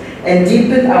us, and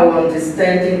deepen our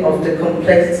understanding of the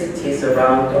complexities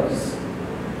around us.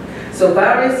 So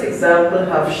various examples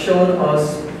have shown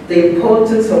us the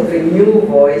importance of a new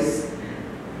voice,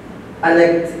 an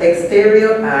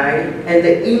exterior eye, and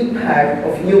the impact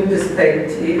of new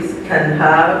perspectives can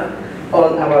have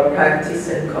on our practice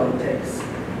and context.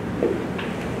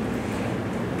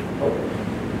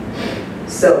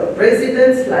 So,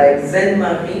 residents like Zen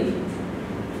Marie,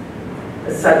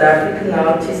 a South African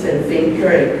artist and thinker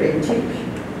and critic,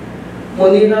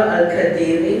 Monira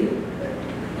Al-Kadiri,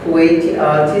 Kuwaiti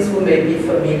artist who may be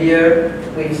familiar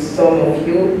with some of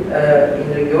you in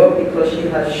New York because she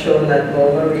has shown at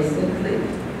MoMA recently,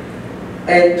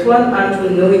 and Tuan Andrew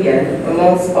Nguyen,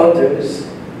 amongst others,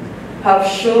 have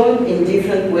shown in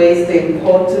different ways the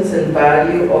importance and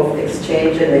value of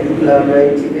exchange and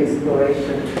collaborative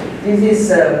exploration. This is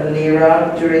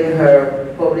Munira during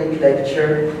her public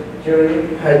lecture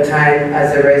during her time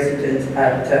as a resident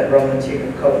at Raw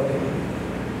Material Company.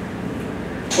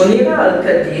 Munira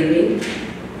Al-Kadiri,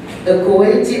 a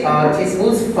Kuwaiti artist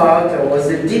whose father was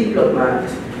a diplomat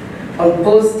on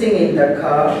posting in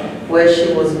Dakar, where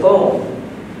she was born.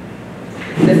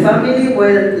 The family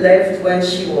were left when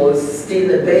she was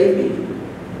still a baby.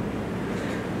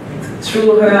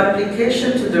 Through her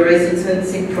application to the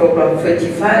residency program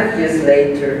 35 years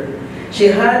later, she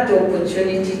had the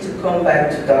opportunity to come back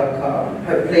to Dakar,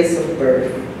 her place of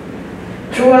birth.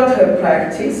 Throughout her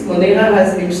practice, Munira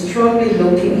has been strongly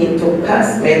looking into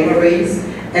past memories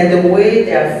and the way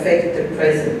they affect the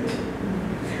present.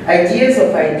 Ideas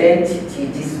of identity,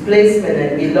 displacement,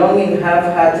 and belonging have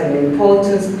had an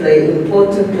important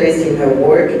place in her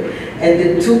work, and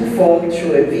they took form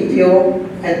through a video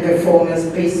and performance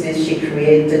pieces she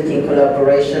created in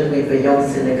collaboration with a young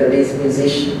Senegalese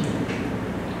musician.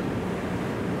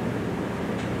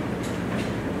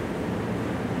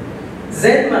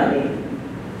 Zen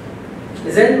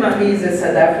Marie is a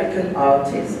South African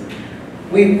artist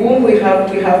with whom we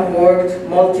have worked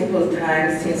multiple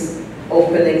times since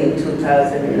opening in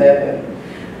 2011.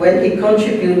 When he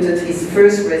contributed his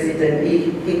first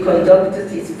residency, he conducted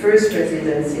his first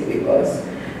residency with us,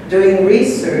 doing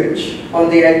research on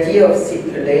the idea of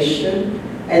circulation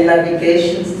and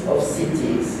navigation of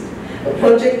cities, a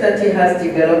project that he has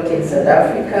developed in South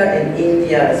Africa and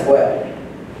India as well.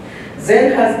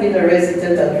 Zen has been a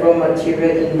resident at Raw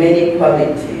Material in many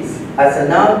qualities, as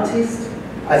an artist,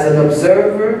 as an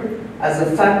observer, as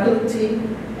a faculty,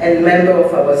 and member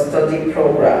of our study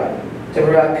program, the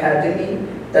Raw Academy,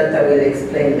 that I will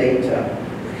explain later.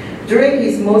 During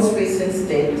his most recent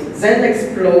stint, Zen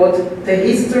explored the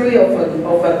history of an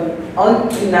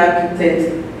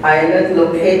uninhabited island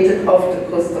located off the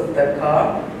coast of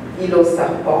Dakar, Île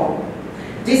Serpent.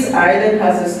 This island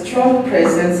has a strong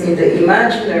presence in the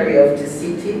imaginary of the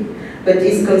city, but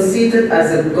is considered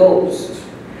as a ghost.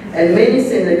 And many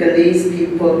Senegalese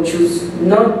people choose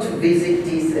not to visit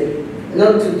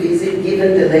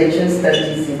given the legends that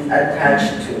it is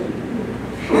attached to.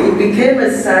 It became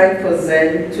a site for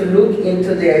Zen to look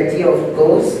into the idea of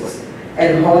ghosts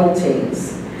and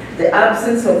hauntings, the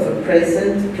absence of a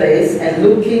present place, and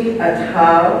looking at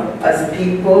how, as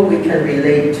people, we can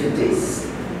relate to this.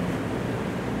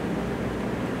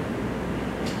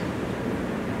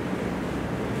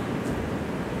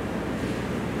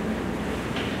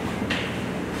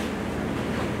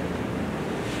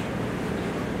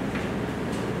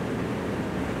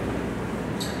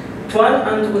 Tuan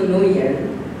Anh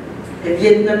Nguyen, a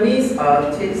Vietnamese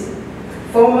artist,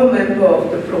 former member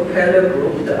of the Propeller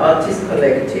Group, the Artist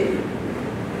Collective,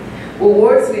 who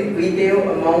works with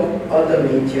video among other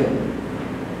mediums.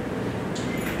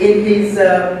 In his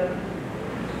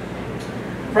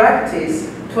practice,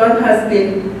 Tuan has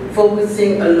been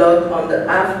focusing a lot on the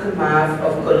aftermath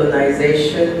of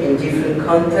colonization in different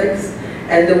contexts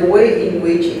and the way in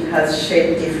which it has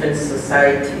shaped different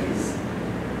societies.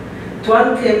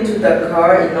 Tuan came to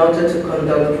Dakar in order to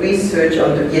conduct research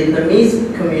on the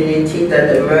Vietnamese community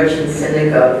that emerged in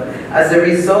Senegal as a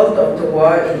result of the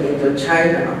war in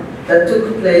Indochina that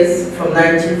took place from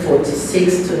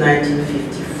 1946 to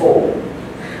 1954,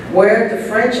 where the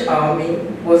French army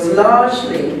was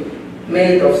largely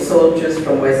made of soldiers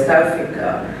from West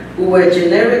Africa, who were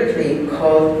generically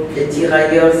called the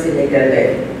tirailleurs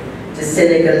sénégalais, the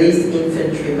Senegalese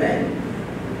infantrymen.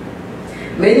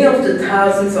 Many of the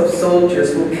thousands of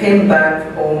soldiers who came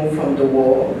back home from the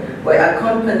war were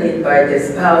accompanied by their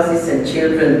spouses and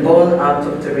children born out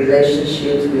of the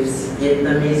relationships with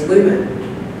Vietnamese women.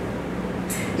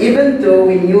 Even though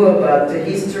we knew about the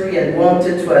history and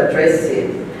wanted to address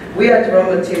it, we at Raw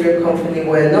Material Company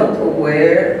were not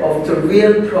aware of the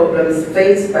real problems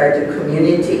faced by the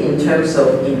community in terms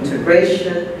of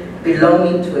integration,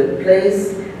 belonging to a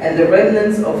place, and the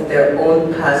remnants of their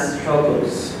own past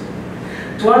struggles.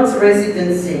 Tuan's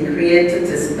residency created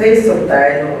a space of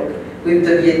dialogue with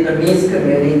the Vietnamese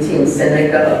community in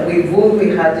Senegal, with whom we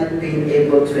hadn't been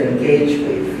able to engage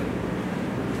with.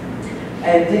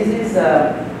 And this is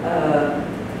a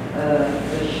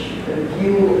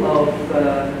view of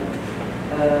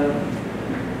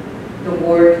the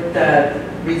work that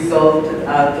resulted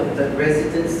out of the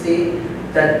residency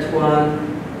that Tuan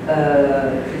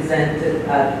presented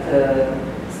at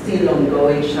still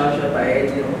ongoing Sharjah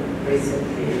Biennial recently.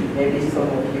 Maybe some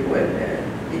of you were there.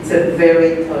 It's a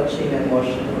very touching,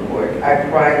 emotional work. I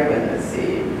cried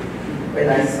when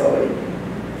I saw it.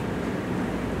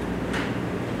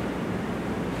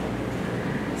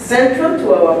 Central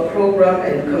to our program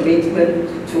and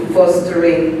commitment to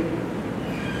fostering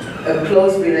a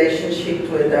close relationship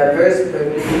to a diverse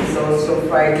public is also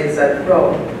Fridays at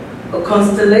Raw, a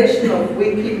constellation of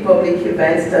weekly public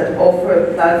events that offer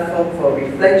a platform for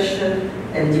reflection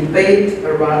and debate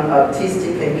around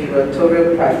artistic and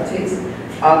curatorial practice,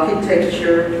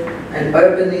 architecture and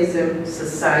urbanism,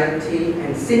 society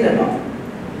and cinema.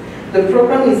 The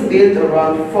program is built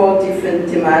around 4 different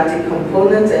thematic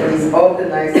components and is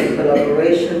organized in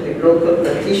collaboration with local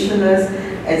practitioners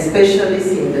and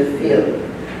specialists in the field.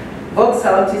 Vox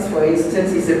Artists, for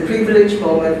instance, is a privileged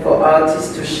moment for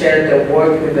artists to share their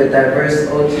work with a diverse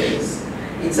audience.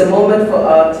 It's a moment for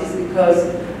artists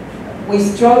because we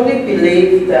strongly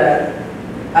believe that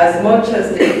as much as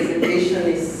the exhibition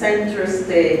is center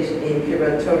stage in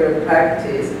curatorial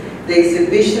practice, the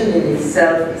exhibition in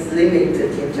itself is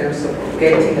limited in terms of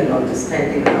getting an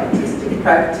understanding of artistic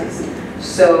practice.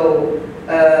 So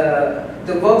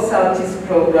the Vox Artists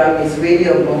program is really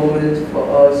a moment for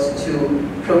us to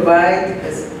provide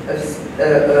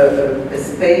a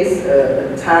space,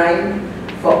 a time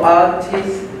for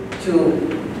artists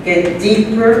to get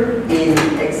deeper in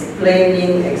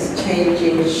explaining,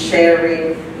 exchanging,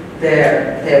 sharing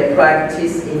their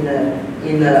practice in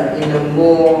a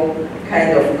more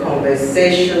kind of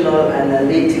conversational,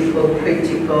 analytical,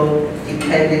 critical,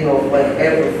 depending on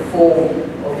whatever form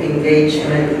of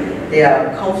engagement they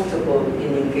are comfortable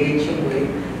in engaging with,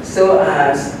 so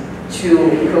as to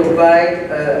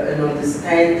provide an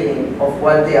understanding of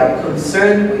what they are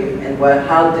concerned with and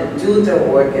how they do their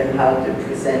work and how they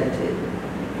present it.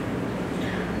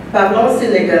 Parlons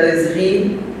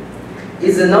Sénégalaiserie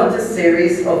is another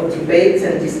series of debates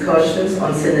and discussions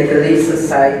on Senegalese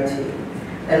society.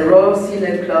 And Raw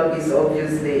Cine Club is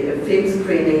obviously a film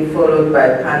screening followed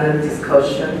by panel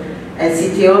discussion, and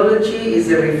Cityology is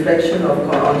a reflection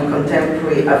on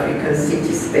contemporary African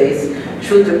city space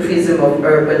through the prism of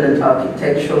urban and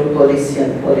architectural policy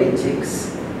and politics.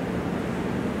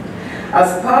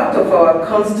 As part of our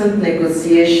constant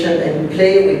negotiation and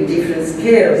play with different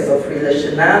scales of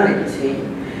relationality,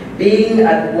 being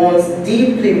at once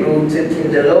deeply rooted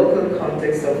in the local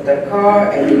context of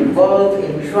Dakar and involved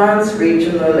in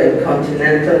trans-regional and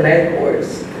continental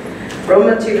networks, Raw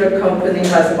Material Company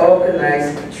has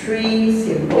organized 3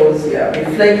 symposia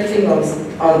reflecting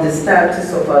on the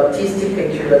status of artistic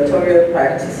and curatorial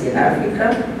practice in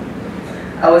Africa.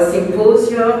 Our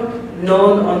symposia,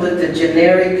 known under the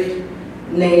generic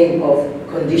name of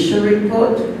Condition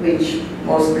Report, which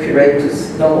most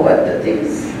curators know what that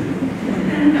is,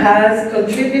 has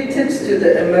contributed to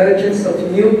the emergence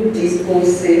of new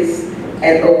discourses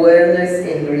and awareness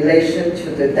in relation to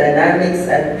the dynamics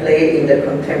at play in the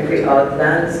contemporary art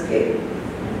landscape.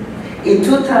 In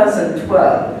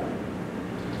 2012,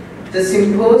 the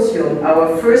symposium,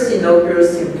 our first inaugural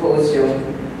symposium,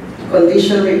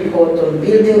 Condition Report on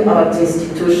Building Art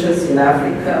Institutions in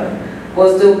Africa,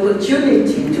 was the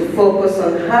opportunity to focus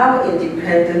on how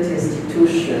independent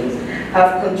institutions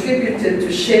have contributed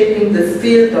to shaping the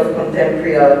field of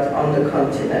contemporary art on the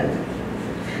continent.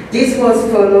 This was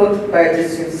followed by the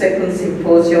second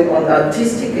symposium on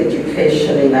artistic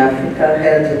education in Africa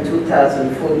held in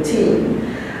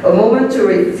 2014, a moment to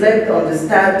reflect on the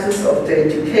status of the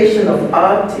education of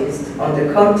artists on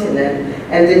the continent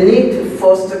and the need to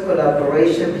foster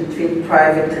collaboration between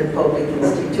private and public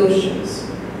institutions.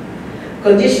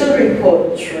 Condition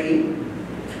Report 3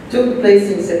 took place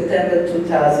in September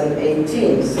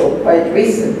 2018, so quite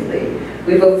recently,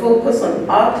 with a focus on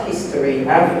art history in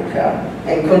Africa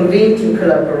and convened in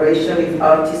collaboration with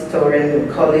art historian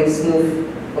and colleague Smooth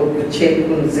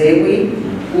Oguchekunzewi,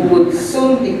 who would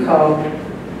soon become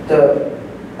the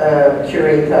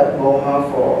curator at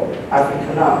MoMA for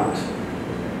African art.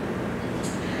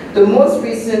 The most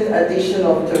recent addition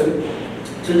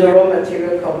to the raw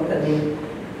material company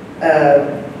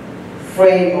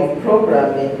frame of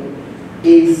programming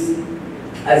is,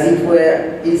 as it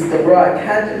were, is the Raw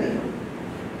Academy.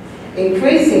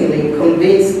 Increasingly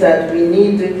convinced that we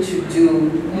needed to do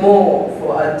more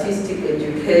for artistic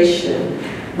education,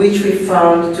 which we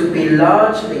found to be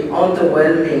largely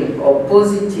underwhelming or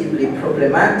positively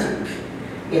problematic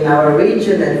in our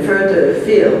region and further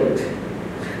afield.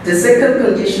 The second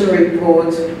condition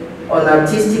report on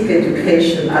artistic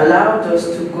education allowed us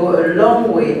to go a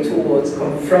long way towards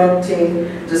confronting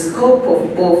the scope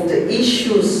of both the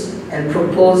issues and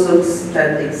proposals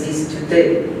that exist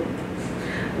today.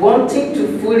 Wanting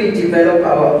to fully develop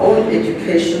our own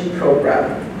education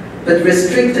program, but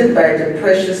restricted by the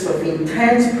pressures of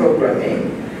intense programming,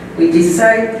 we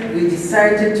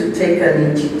decided to take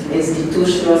an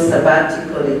institutional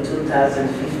sabbatical in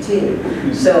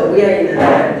 2015. So we are in an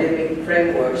academic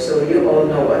framework, so you all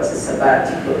know what a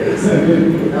sabbatical is.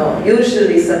 You know,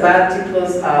 usually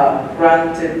sabbaticals are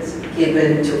granted,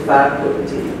 given to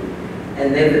faculty,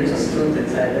 and never to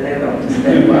students. I never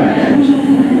understand why,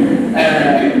 actually.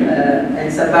 And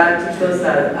sabbaticals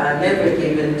are never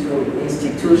given to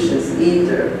institutions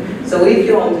either. So if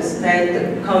you understand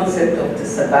the concept of the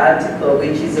sabbatical,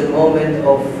 which is a moment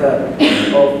of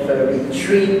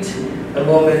retreat, a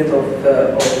moment of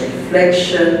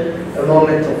reflection, a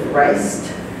moment of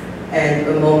rest, and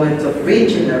a moment of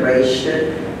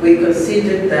regeneration, we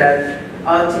considered that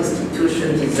art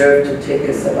institutions deserve to take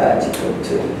a sabbatical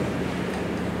too.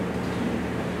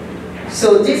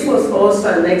 So this was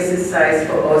also an exercise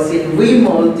for us in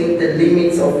remolding the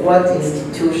limits of what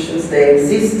institutions, their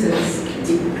existence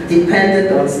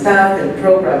dependent on staff and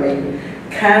programming,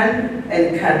 can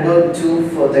and cannot do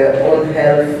for their own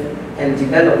health and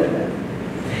development.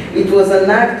 It was an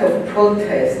act of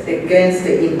protest against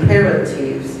the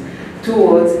imperatives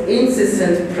towards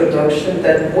incessant production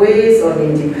that weighs on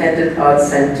independent art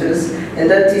centers and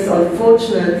that is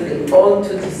unfortunately all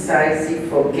too decisive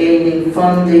for gaining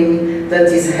funding, that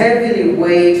is heavily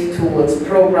weighed towards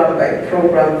program by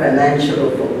program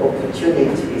financial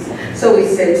opportunities. So we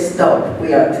said, stop,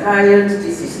 we are tired,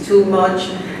 this is too much,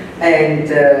 and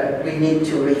we need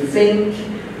to rethink,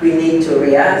 we need to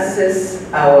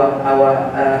reassess our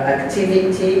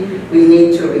activity, we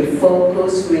need to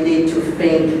refocus, we need to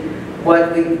think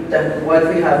what we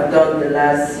have done the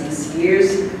last 6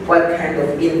 years, what kind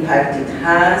of impact it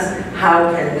has,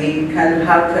 how can we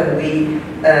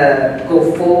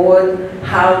go forward,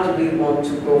 how do we want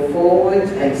to go forward,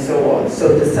 and so on.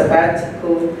 So the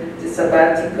sabbatical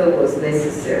was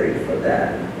necessary for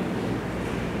that.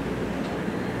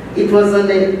 It was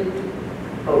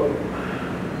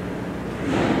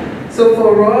So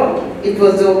for Raw, it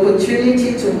was the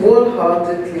opportunity to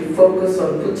wholeheartedly focus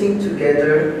on putting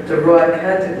together the Raw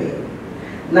Academy.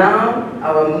 Now,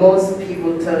 our most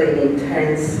pivotal and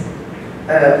intense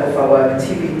of our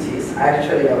activities,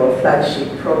 actually our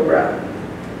flagship program,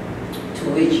 to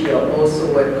which you are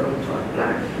also welcome to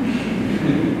apply.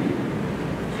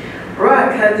 Raw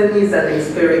Academy is an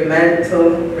experimental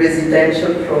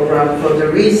residential program for the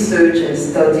research and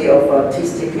study of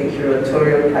artistic and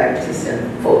curatorial practice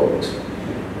and thought.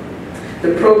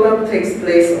 The program takes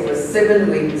place over 7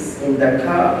 weeks in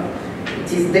Dakar.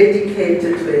 It is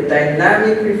dedicated to a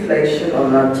dynamic reflection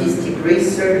on artistic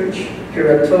research,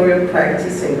 curatorial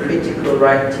practice, and critical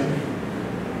writing.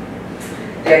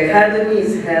 The Academy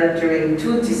is held during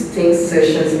 2 distinct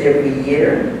sessions every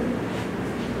year.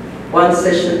 One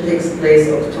session takes place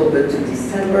October to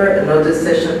December, another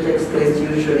session takes place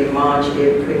usually March,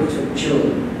 April to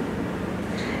June.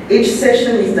 Each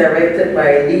session is directed by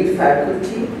a lead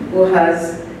faculty who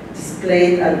has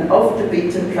displayed an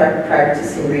off-the-beaten-track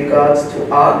practice in regards to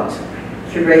art,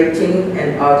 curating,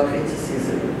 and art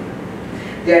criticism.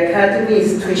 The Academy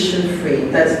is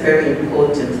tuition-free. That's very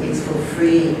important. It's for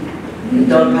free. You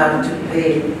don't have to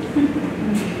pay.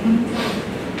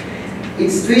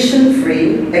 It's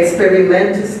tuition-free,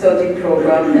 experimental study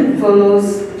program, and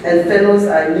fellows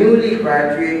are newly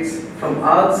graduates from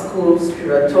art schools,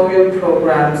 curatorial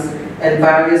programs, and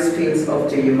various fields of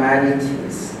the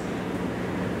humanities.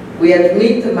 We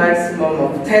admit a maximum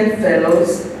of 10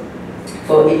 fellows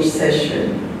for each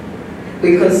session.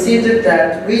 We consider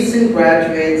that recent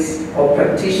graduates or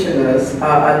practitioners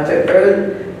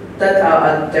that are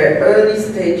at the early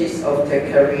stages of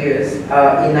their careers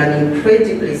are in an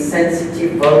incredibly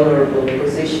sensitive, vulnerable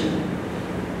position.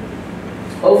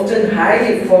 Often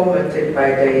highly formatted by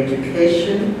their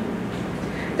education,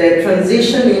 their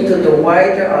transition into the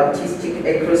wider artistic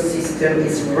ecosystem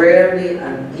is rarely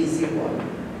an easy one,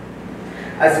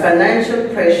 as financial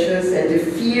pressures and the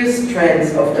fierce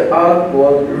trends of the art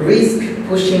world risk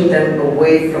pushing them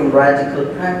away from radical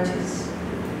practice.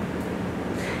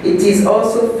 It is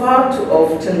also far too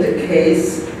often the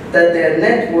case that their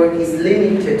network is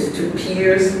limited to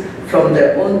peers from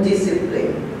their own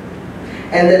discipline,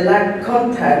 and they lack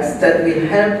contacts that will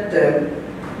help them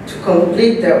to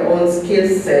complete their own skill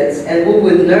sets and who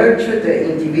will nurture their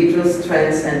individual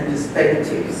strengths and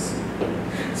perspectives.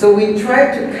 So we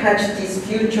try to catch these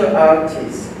future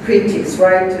artists, critics,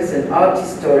 writers, and art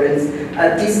historians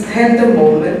at this tender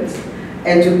moment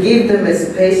and to give them a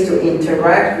space to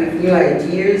interact with new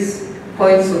ideas,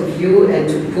 points of view, and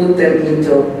to put them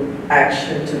into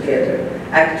action together.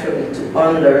 Actually, to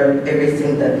unlearn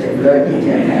everything that they've learned in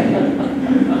their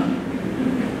academy.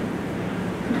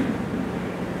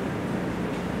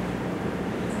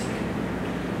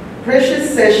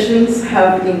 Previous sessions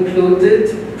have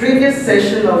included, previous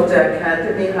session of the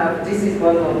Academy this is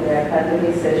one of the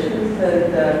Academy sessions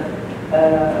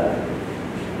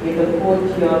in the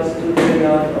courtyard, studio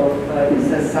yard of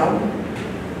Isasam.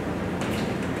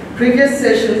 Previous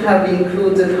sessions have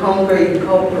included Hunger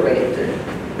Incorporated,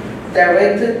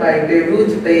 directed by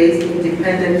Beirut-based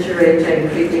independent curator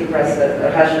and critic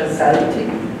Rasha Salti,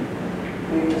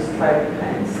 with the striped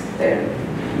pants there.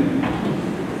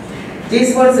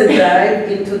 This was a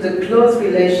dive into the close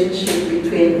relationship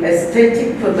between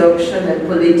aesthetic production and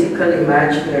political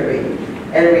imaginary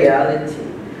and reality,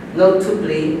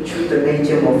 notably through the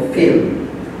medium of film.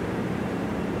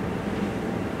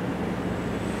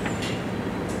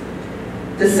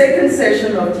 The second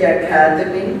session of the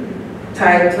Academy,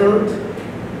 titled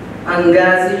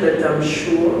Angazi But I'm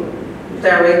Sure,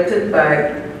 directed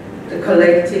by the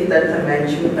collective that I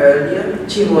mentioned earlier,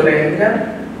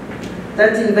 Chimurenga,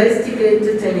 that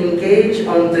investigated and engaged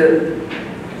on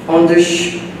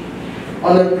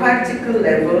a practical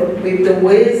level with the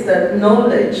ways that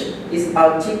knowledge is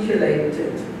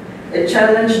articulated, a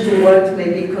challenge to what may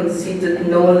be considered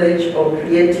knowledge or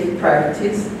creative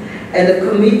practice, and a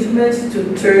commitment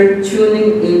to turn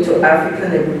tuning into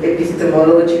African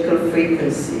epistemological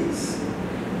frequencies.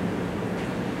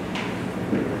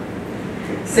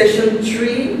 Session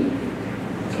 3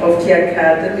 of the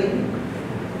Academy,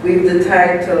 with the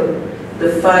title,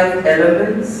 The 5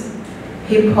 Elements,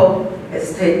 Hip-Hop,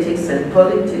 Aesthetics and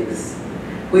Politics,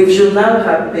 with Journal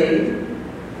Rappé,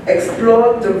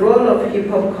 explored the role of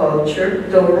hip-hop culture,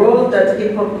 the role that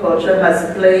hip-hop culture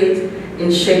has played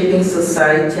in shaping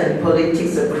society and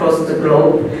politics across the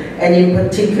globe, and in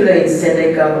particular in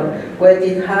Senegal, where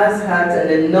it has had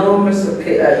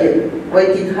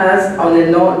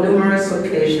on numerous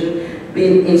occasions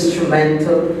been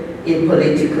instrumental in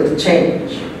political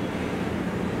change.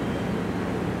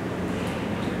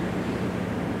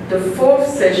 The fourth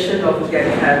session of the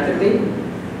Academy,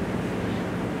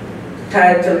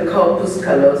 titled Corpus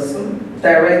Callosum,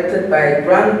 directed by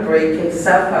groundbreaking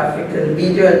South African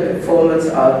video and performance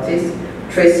artist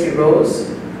Tracy Rose,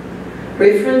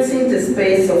 referencing the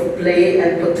space of play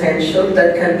and potential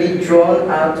that can be drawn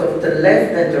out of the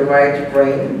left and the right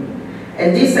brain.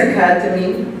 And this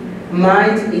Academy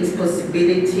mined its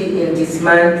possibility in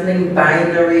dismantling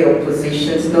binary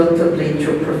oppositions, notably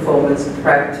through performance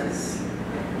practice.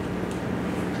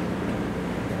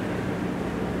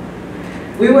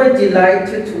 We were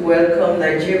delighted to welcome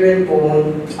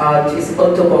Nigerian-born artist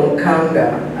Otto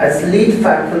Kanga as lead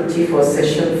faculty for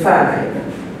session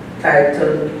 5,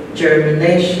 titled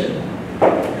Germination,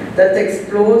 that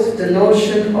explored the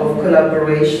notion of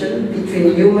collaboration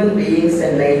between human beings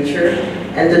and nature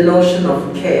and the notion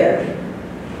of care.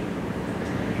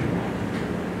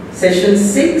 Session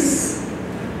 6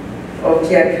 of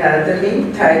the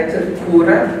Academy, titled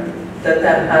Kura, that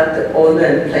I had the honor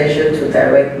and pleasure to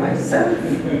direct myself,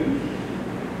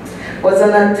 was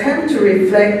an attempt to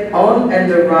reflect on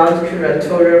and around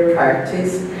curatorial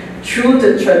practice through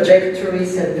the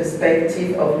trajectories and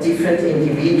perspective of different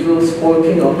individuals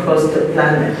working across the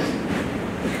planet.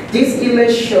 This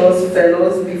image shows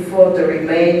fellows before the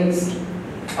remains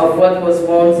of what was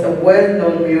once a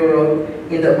well-known mural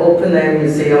in the open-air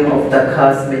museum of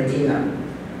Dakar's Medina.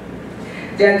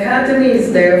 The Academy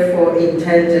is therefore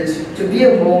intended to be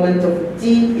a moment of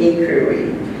deep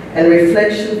inquiry and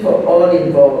reflection for all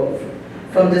involved,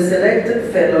 from the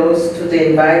selected fellows to the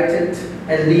invited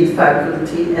and lead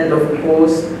faculty, and of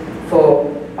course,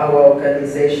 for our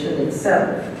organization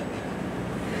itself.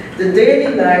 The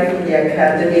daily life in the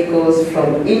Academy goes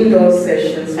from indoor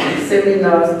sessions with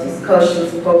seminars,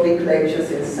 discussions, public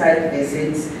lectures, and site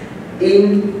visits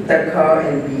in Dakar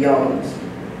and beyond.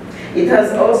 It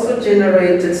has also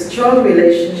generated strong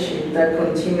relationships that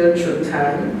continue through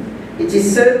time. It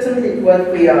is certainly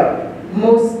what we are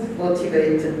most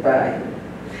motivated by.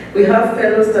 We have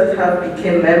fellows that have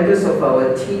become members of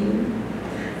our team,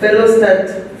 fellows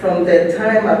that from their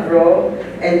time abroad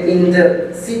and in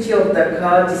the city of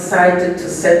Dakar decided to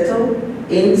settle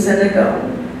in Senegal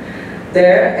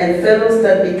there, and fellows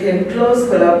that became close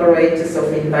collaborators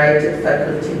of invited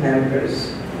faculty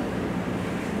members.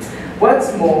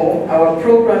 What's more, our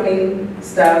programming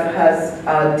staff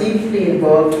are deeply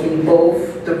involved in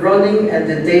both the running and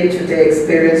the day-to-day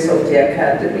experience of the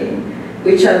Academy,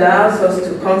 which allows us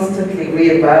to constantly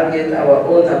reevaluate our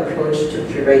own approach to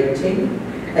curating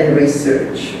and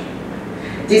research.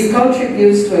 This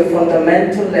contributes to a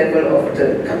fundamental level of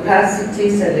the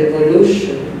capacities and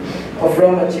evolution of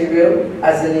raw material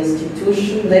as an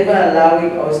institution, never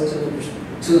allowing us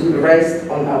to rest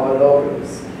on our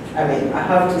laurels. I mean, I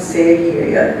have to say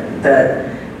here that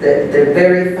the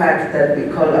very fact that we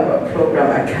call our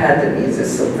program Academy is a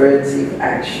subversive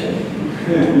action.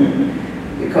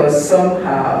 Because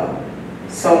somehow,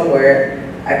 somewhere,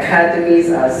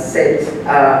 academies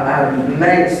are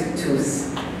meant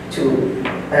to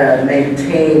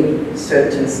maintain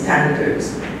certain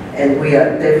standards, and we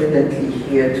are definitely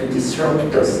here to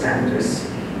disrupt those standards.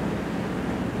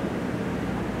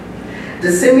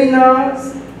 The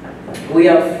seminars we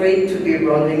are afraid to be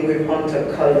running with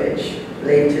Hunter College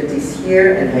later this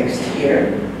year and next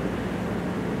year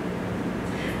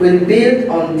will build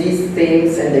on these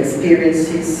themes and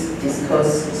experiences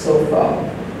discussed so far.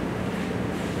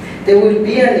 There will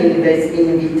be an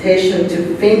invitation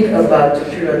to think about the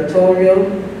curatorial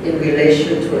in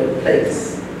relation to a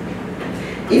place.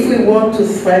 If we want to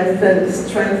strengthen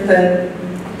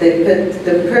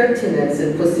the pertinence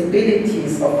and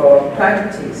possibilities of our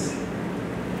practice,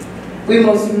 we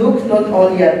must look not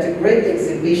only at the great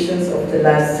exhibitions of the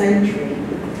last century,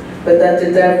 but at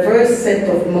the diverse set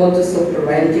of modus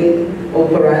operandi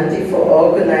for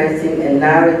organizing and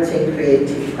narrating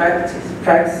creative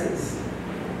practices.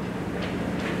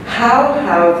 How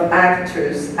have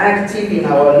actors active in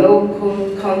our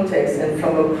local context and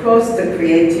from across the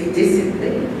creative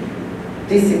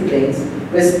disciplines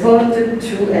responded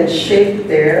to and shaped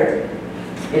their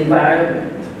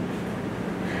environment?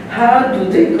 How do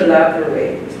they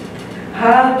collaborate?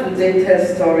 How do they tell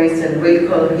stories and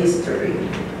recall history?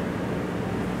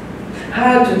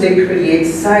 How do they create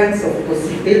sites of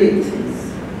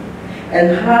possibilities?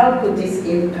 And how could this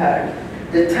impact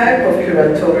the type of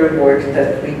curatorial work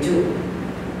that we do?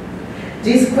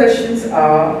 These questions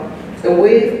are a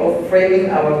way of framing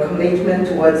our commitment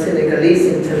to what Senegalese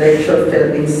intellectual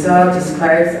Felwine Sarr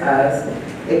describes as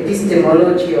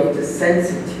epistemology of the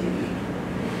sensitive.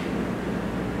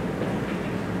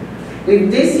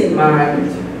 With this in mind,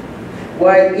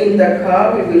 while in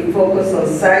Dakar we will focus on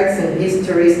sites and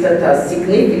histories that are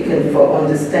significant for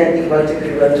understanding what a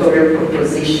curatorial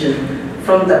proposition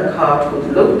from Dakar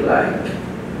could look like,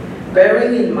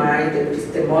 bearing in mind the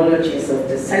epistemologies of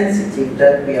the sensitive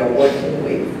that we are working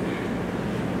with.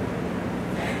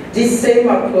 This same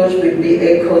approach will be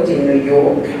echoed in New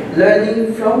York.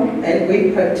 Learning from and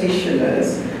with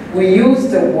practitioners, we use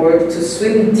the work to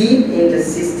swim deep in the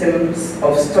systems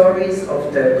of stories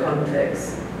of their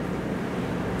context.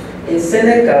 In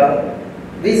Senegal,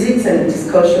 visits and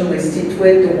discussion will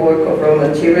situate the work of raw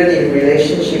material in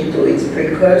relationship to its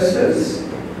precursors,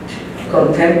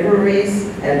 contemporaries,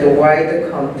 and the wider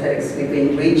context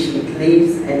within which it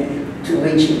lives and to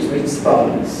which it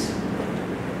responds.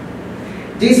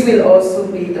 This will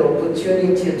also be the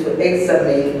opportunity to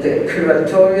examine the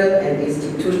curatorial and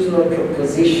institutional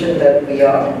proposition that we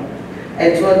are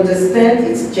and to understand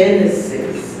its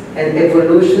genesis and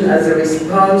evolution as a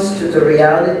response to the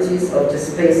realities of the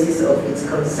spaces of its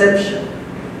conception.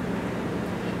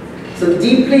 So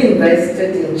deeply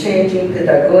invested in changing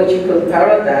pedagogical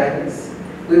paradigms,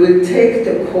 we will take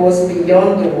the course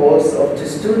beyond the walls of the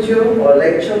studio or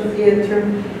lecture theater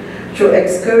through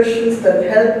excursions that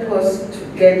help us to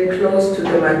get close to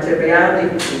the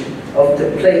materiality of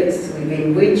the place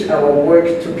within which our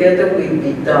work together will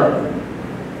be done.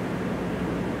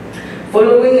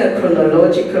 Following a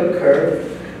chronological curve,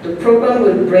 the program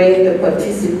will bring the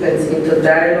participants into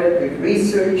dialogue with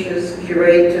researchers,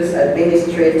 curators,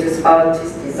 administrators,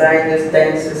 artists, designers,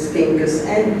 dancers, thinkers,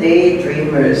 and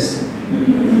daydreamers.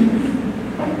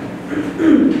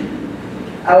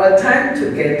 Our time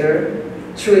together,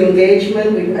 through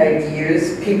engagement with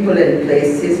ideas, people, and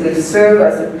places, will serve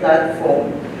as a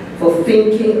platform for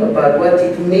thinking about what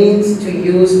it means to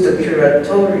use the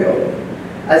curatorial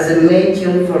as a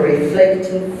medium for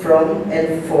reflecting from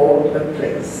and for a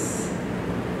place.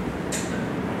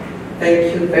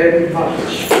 Thank you very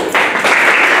much.